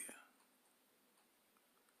got here.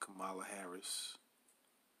 Kamala Harris,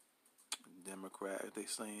 Democrat. Are they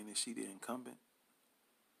saying is she the incumbent?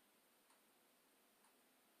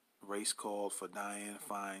 Race called for Dianne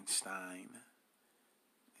Feinstein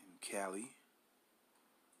in Cali.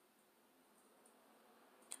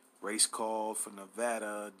 Race called for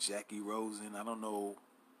Nevada, Jackie Rosen. I don't know.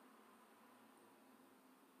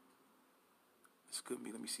 This could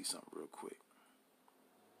be, let me see something real quick.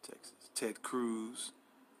 Texas. Ted Cruz.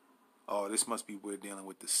 Oh, this must be we're dealing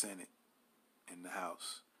with the Senate and the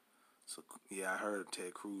House. So, yeah, I heard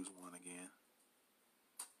Ted Cruz won again.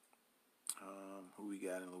 Who we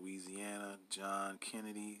got in Louisiana? John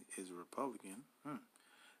Kennedy is a Republican.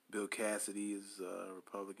 Bill Cassidy is a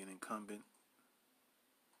Republican incumbent.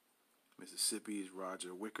 Mississippi is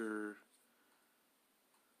Roger Wicker.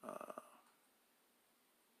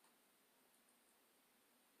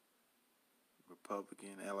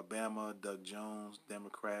 Republican. Alabama, Doug Jones,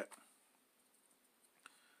 Democrat.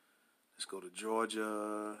 Let's go to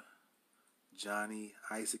Georgia. Johnny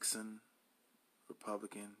Isaacson,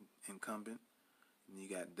 Republican incumbent. And you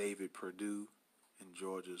got David Perdue in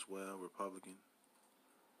Georgia as well, Republican.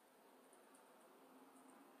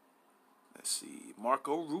 Let's see.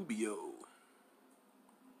 Marco Rubio,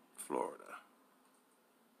 Florida.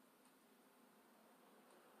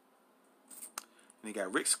 And you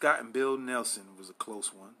got Rick Scott and Bill Nelson, was a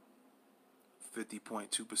close one.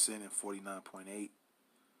 50.2% and 49.8%.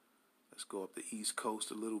 Let's go up the East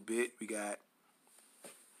Coast a little bit. We got,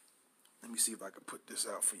 let me see if I can put this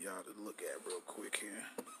out for y'all to look at real quick here.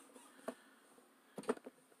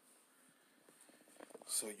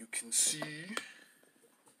 So you can see.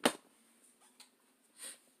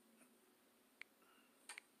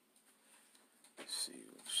 Let's see,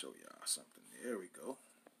 we'll show y'all something. There we go.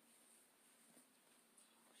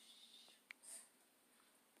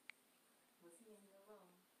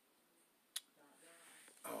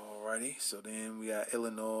 Alrighty, so then we got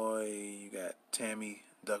Illinois, you got Tammy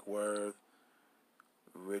Duckworth,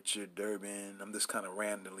 Richard Durbin. I'm just kind of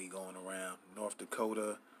randomly going around. North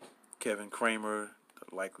Dakota, Kevin Kramer,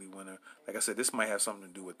 the likely winner. Like I said, this might have something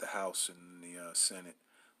to do with the House and the Senate.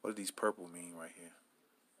 What do these purple mean right here?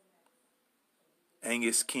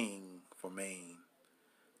 Angus King for Maine.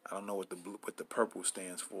 I don't know what the purple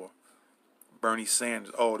stands for. Bernie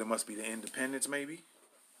Sanders. Oh, there must be the independents, maybe.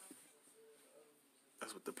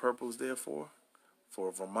 That's what the purple is there for.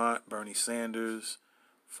 For Vermont, Bernie Sanders.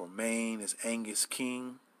 For Maine is Angus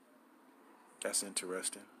King. That's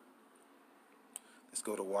interesting. Let's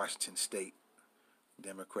go to Washington State.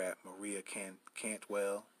 Democrat Maria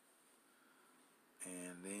Cantwell.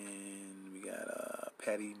 And then we got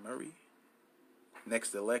Patty Murray.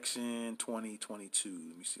 Next election, 2022.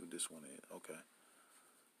 Let me see what this one is. Okay.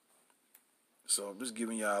 So I'm just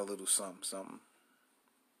giving y'all a little something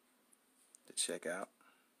to check out.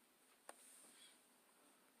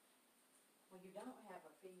 Well, you don't have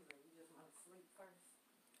a fever. You just want to sleep first.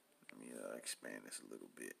 Let me expand this a little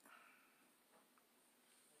bit.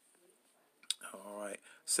 All right.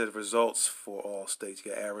 Set of results for all states.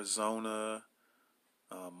 You got Arizona,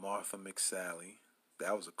 Martha McSally.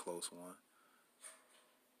 That was a close one.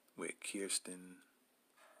 With Kirsten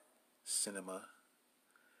Sinema.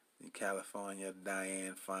 In California,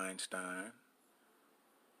 Dianne Feinstein.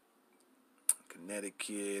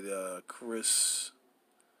 Connecticut, Chris.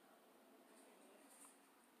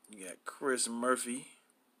 You got Chris Murphy.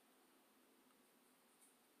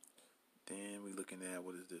 Then we looking at,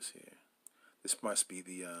 what is this here? This must be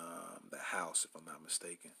the House, if I'm not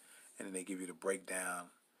mistaken. And then they give you the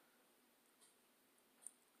breakdown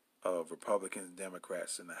of Republicans and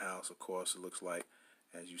Democrats in the House. Of course, it looks like,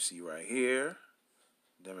 as you see right here,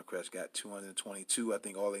 Democrats got 222. I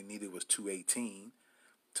think all they needed was 218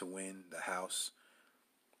 to win the House.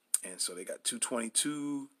 And so they got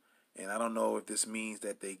 222. And I don't know if this means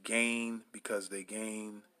that they gained, because they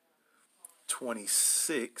gained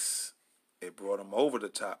 26. It brought them over the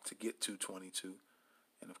top to get 222.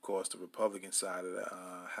 And, of course, the Republican side of the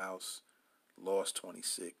House lost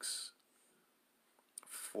 26.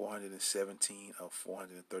 417 of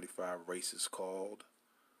 435 races called.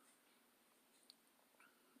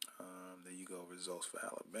 There you go, results for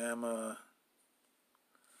Alabama.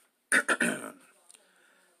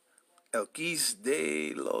 El Quis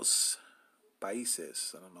de los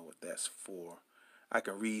Países. I don't know what that's for. I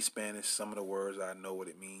can read Spanish. Some of the words I know what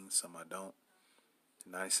it means, some I don't.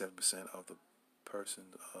 97% of the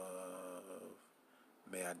persons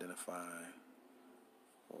may identify.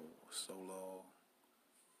 Oh, solo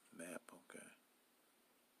map, okay.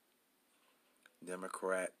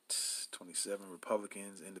 Democrats, 27.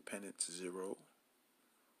 Republicans, Independents, 0.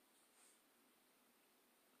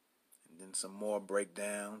 And then some more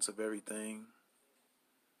breakdowns of everything.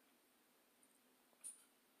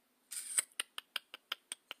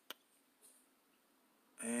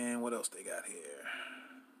 And what else they got here?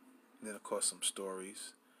 And then, of course, some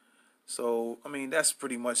stories. So, I mean, that's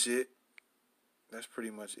pretty much it. That's pretty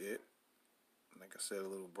much it. Like I said, a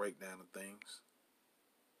little breakdown of things.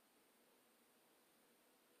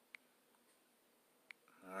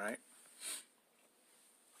 All right.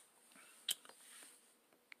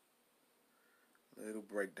 A little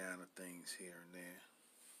breakdown of things here and there.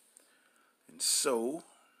 And so, let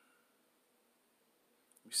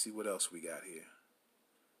me see what else we got here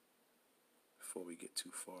before we get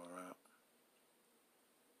too far out.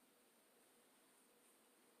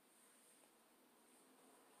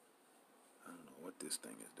 I don't know what this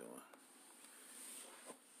thing is doing.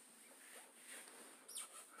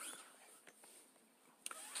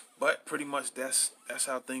 But pretty much that's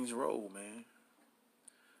how things roll, man.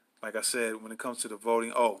 Like I said, when it comes to the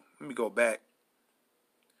voting, let me go back.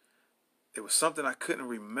 There was something I couldn't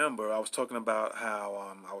remember. I was talking about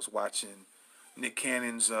how I was watching Nick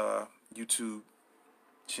Cannon's YouTube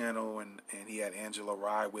channel, and he had Angela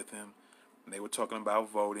Rye with him. And they were talking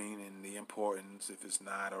about voting and the importance, if it's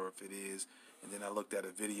not or if it is. And then I looked at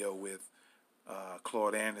a video with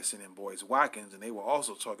Claude Anderson and Boyce Watkins, and they were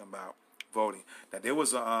also talking about voting. Now, there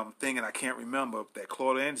was a thing, and I can't remember, that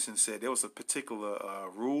Claude Anderson said there was a particular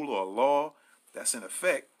rule or law that's in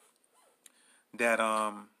effect that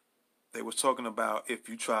they was talking about if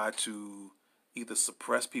you try to either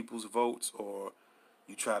suppress people's votes or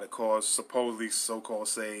you try to cause, supposedly, so-called,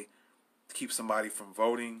 say, to keep somebody from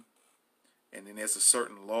voting. And then there's a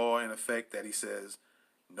certain law in effect that he says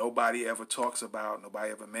nobody ever talks about,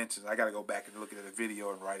 nobody ever mentions. I got to go back and look at the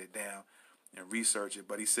video and write it down and research it.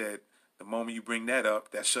 But he said the moment you bring that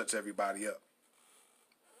up, that shuts everybody up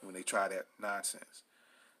when they try that nonsense.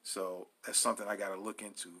 So that's something I got to look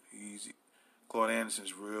into. Claude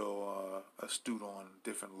Anderson's real astute on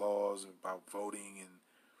different laws about voting and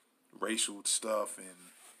racial stuff and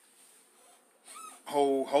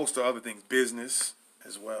whole host of other things, business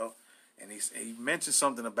as well. And he mentioned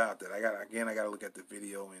something about that. I got to look at the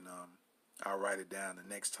video, and I'll write it down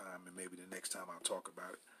the next time, and maybe the next time I'll talk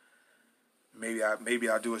about it. Maybe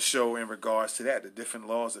I'll do a show in regards to that, the different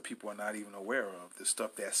laws that people are not even aware of, the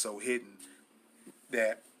stuff that's so hidden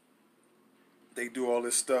that they do all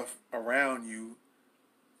this stuff around you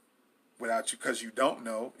without you, because you don't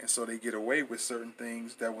know, and so they get away with certain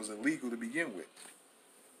things that was illegal to begin with.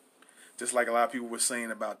 Just like a lot of people were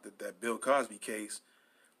saying about that Bill Cosby case,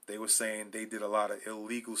 they were saying they did a lot of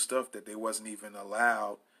illegal stuff that they wasn't even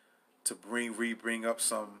allowed to bring up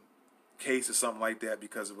some case or something like that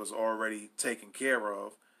because it was already taken care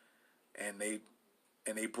of, and they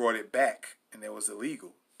brought it back and it was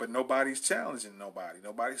illegal. But nobody's challenging nobody.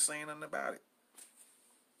 Nobody's saying nothing about it.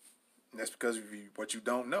 And that's because what you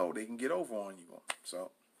don't know, they can get over on you.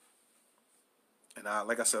 So, and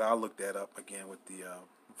like I said, I'll look that up again with the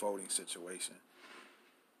voting situation.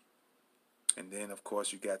 And then, of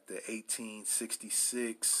course, you got the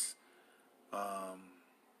 1866,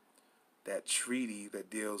 that treaty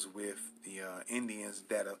that deals with the Indians,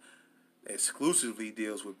 that exclusively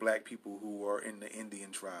deals with black people who are in the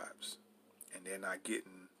Indian tribes. And they're not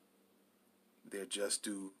getting their just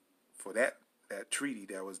due for that treaty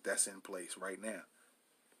that's in place right now.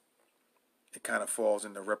 It kind of falls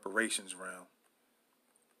in the reparations realm.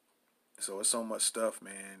 So it's so much stuff,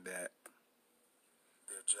 man, that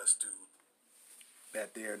they're just due,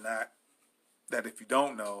 that they're not, that if you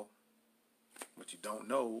don't know, what you don't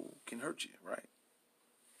know can hurt you, right?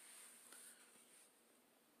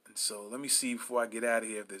 And so let me see before I get out of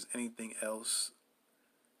here if there's anything else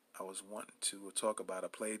I was wanting to talk about. I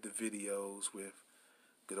played the videos with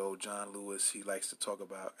good old John Lewis. He likes to talk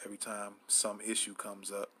about every time some issue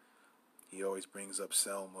comes up, he always brings up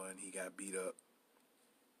Selma and he got beat up.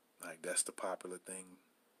 Like, that's the popular thing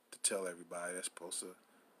to tell everybody. That's supposed to,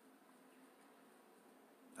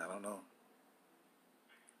 I don't know.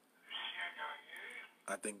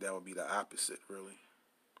 I think that would be the opposite, really.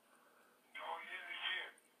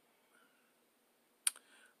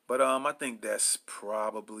 But I think that's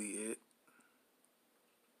probably it.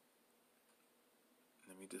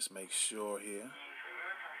 Let me just make sure here.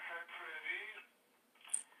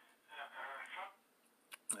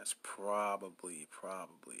 That's probably it.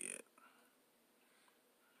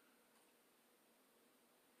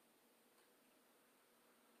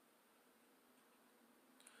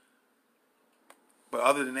 But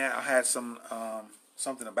other than that, I had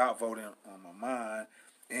something about voting on my mind,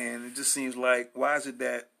 and it just seems like, why is it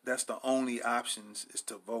that that's the only options is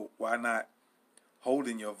to vote? Why not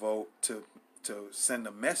holding your vote to send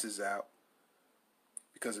a message out?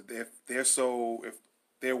 Because if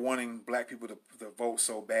they're wanting black people to vote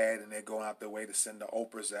so bad, and they're going out their way to send the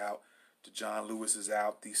Oprahs out, the John Lewis's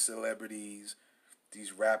out, these celebrities,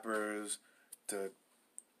 these rappers, to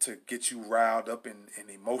get you riled up and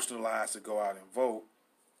emotionalized to go out and vote,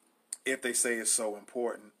 if they say it's so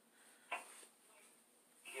important.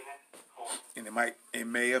 And it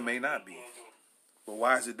may or may not be. But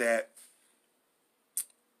why is it that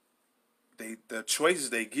the choices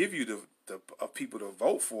they give you of people to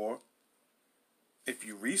vote for, if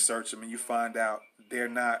you research them and you find out they're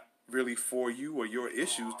not really for you or your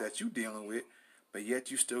issues that you're dealing with, but yet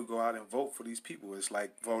you still go out and vote for these people? It's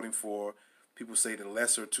like voting for, people say, the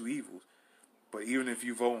lesser of two evils. But even if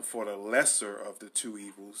you're voting for the lesser of the two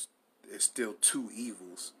evils, it's still two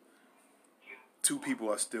evils. Two people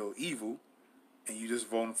are still evil, and you just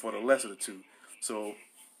voting for the lesser of the two. So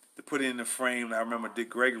to put it in the frame, I remember Dick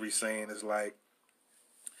Gregory saying, it's like,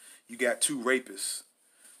 you got two rapists.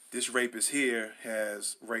 This rapist here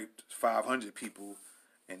has raped 500 people,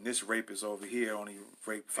 and this rapist over here only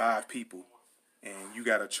raped 5 people, and you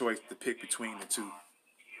got a choice to pick between the two.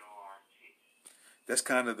 That's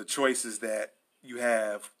kind of the choices that you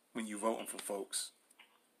have when you're voting for folks.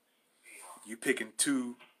 You picking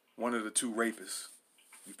one of the two rapists.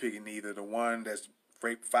 You picking either the one that's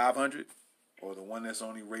raped 500 or the one that's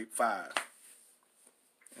only raped 5.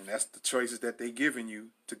 And that's the choices that they giving you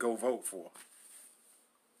to go vote for.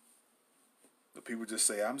 The people just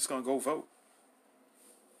say, I'm just going to go vote.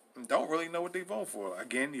 And don't really know what they vote for.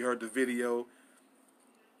 Again, you heard the video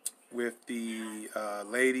with the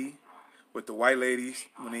lady, with the white ladies,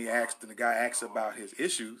 when the guy asked about his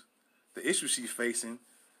issues, the issues she's facing,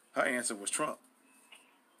 her answer was Trump.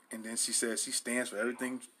 And then she said she stands for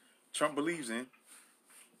everything Trump believes in,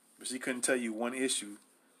 but she couldn't tell you one issue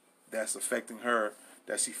that's affecting her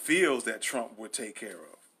that she feels that Trump would take care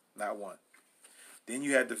of. Not one. Then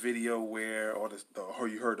you had the video where, or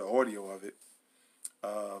you heard the audio of it,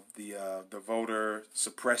 of the voter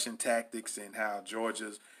suppression tactics and how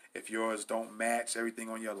Georgia's, if yours don't match, everything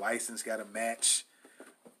on your license got to match.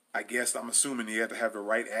 I guess I'm assuming you have to have the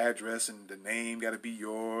right address and the name got to be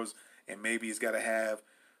yours, and maybe it's got to have,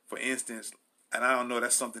 for instance, and I don't know,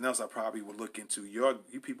 that's something else I probably would look into. You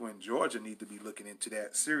people in Georgia need to be looking into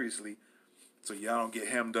that seriously, so y'all don't get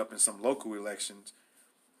hemmed up in some local elections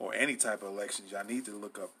or any type of elections. Y'all need to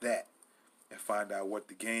look up that and find out what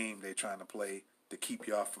the game they're trying to play to keep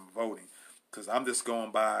y'all from voting. Because I'm just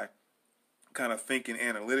going by kind of thinking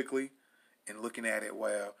analytically and looking at it,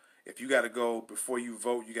 well, if you got to go before you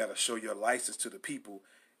vote, you got to show your license to the people.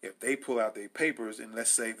 If they pull out their papers, and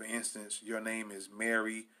let's say, for instance, your name is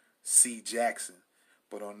Mary C. Jackson,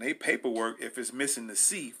 but on their paperwork, if it's missing the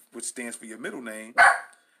C, which stands for your middle name,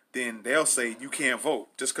 then they'll say you can't vote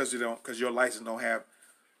just because your license don't have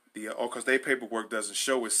or because their paperwork doesn't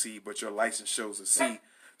show a C, but your license shows a C.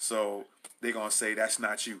 So they're gonna say that's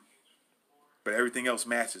not you. But everything else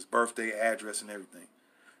matches, birthday, address, and everything.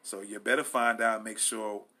 So you better find out, make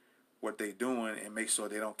sure what they're doing, and make sure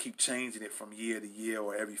they don't keep changing it from year to year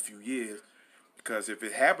or every few years. Because if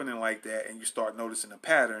it's happening like that and you start noticing a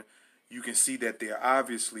pattern, you can see that they're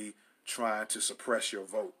obviously trying to suppress your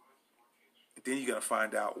vote. And then you got to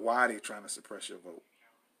find out why they're trying to suppress your vote.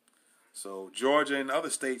 So Georgia and other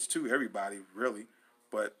states too, everybody really,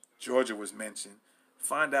 but Georgia was mentioned.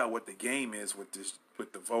 Find out what the game is with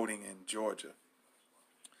the voting in Georgia.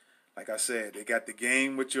 Like I said, they got the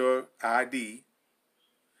game with your ID.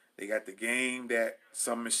 They got the game that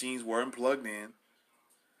some machines weren't plugged in.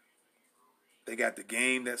 They got the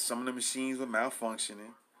game that some of the machines were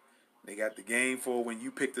malfunctioning. They got the game for when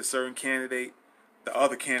you picked a certain candidate, the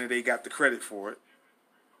other candidate got the credit for it.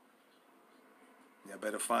 Y'all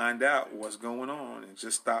better find out what's going on and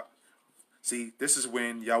just stop. See, this is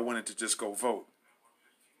when y'all wanted to just go vote.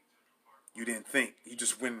 You didn't think. You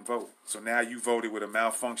just went and vote. So now you voted with a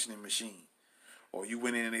malfunctioning machine. Or you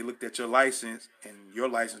went in and they looked at your license and your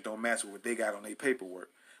license don't match with what they got on their paperwork,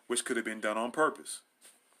 which could have been done on purpose.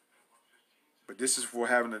 But this is for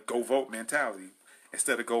having a go vote mentality.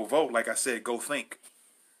 Instead of go vote, like I said, go think.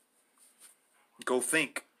 Go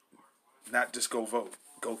think. Not just go vote.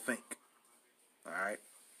 Go think. All right?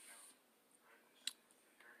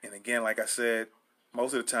 And again, like I said,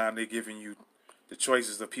 most of the time they're giving you, the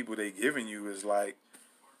choices of people they're giving you is like,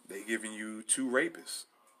 they're giving you 2 rapists.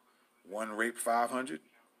 One raped 500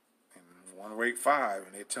 and one raped 5.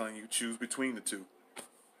 And they're telling you choose between the 2.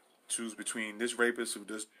 Choose between this rapist who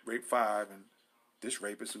just raped 5 and this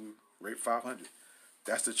rapist who raped 500.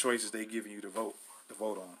 That's the choices they're giving you to vote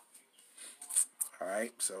on. All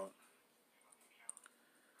right, so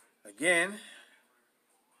again,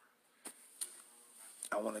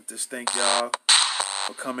 I want to just thank y'all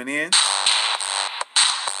for coming in.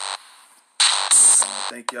 I want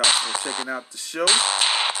to thank y'all for checking out the show.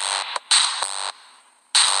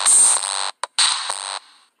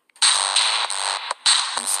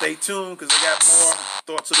 And stay tuned because I got more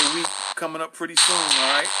thoughts of the week coming up pretty soon,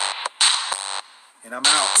 all right? And I'm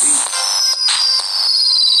out. Peace.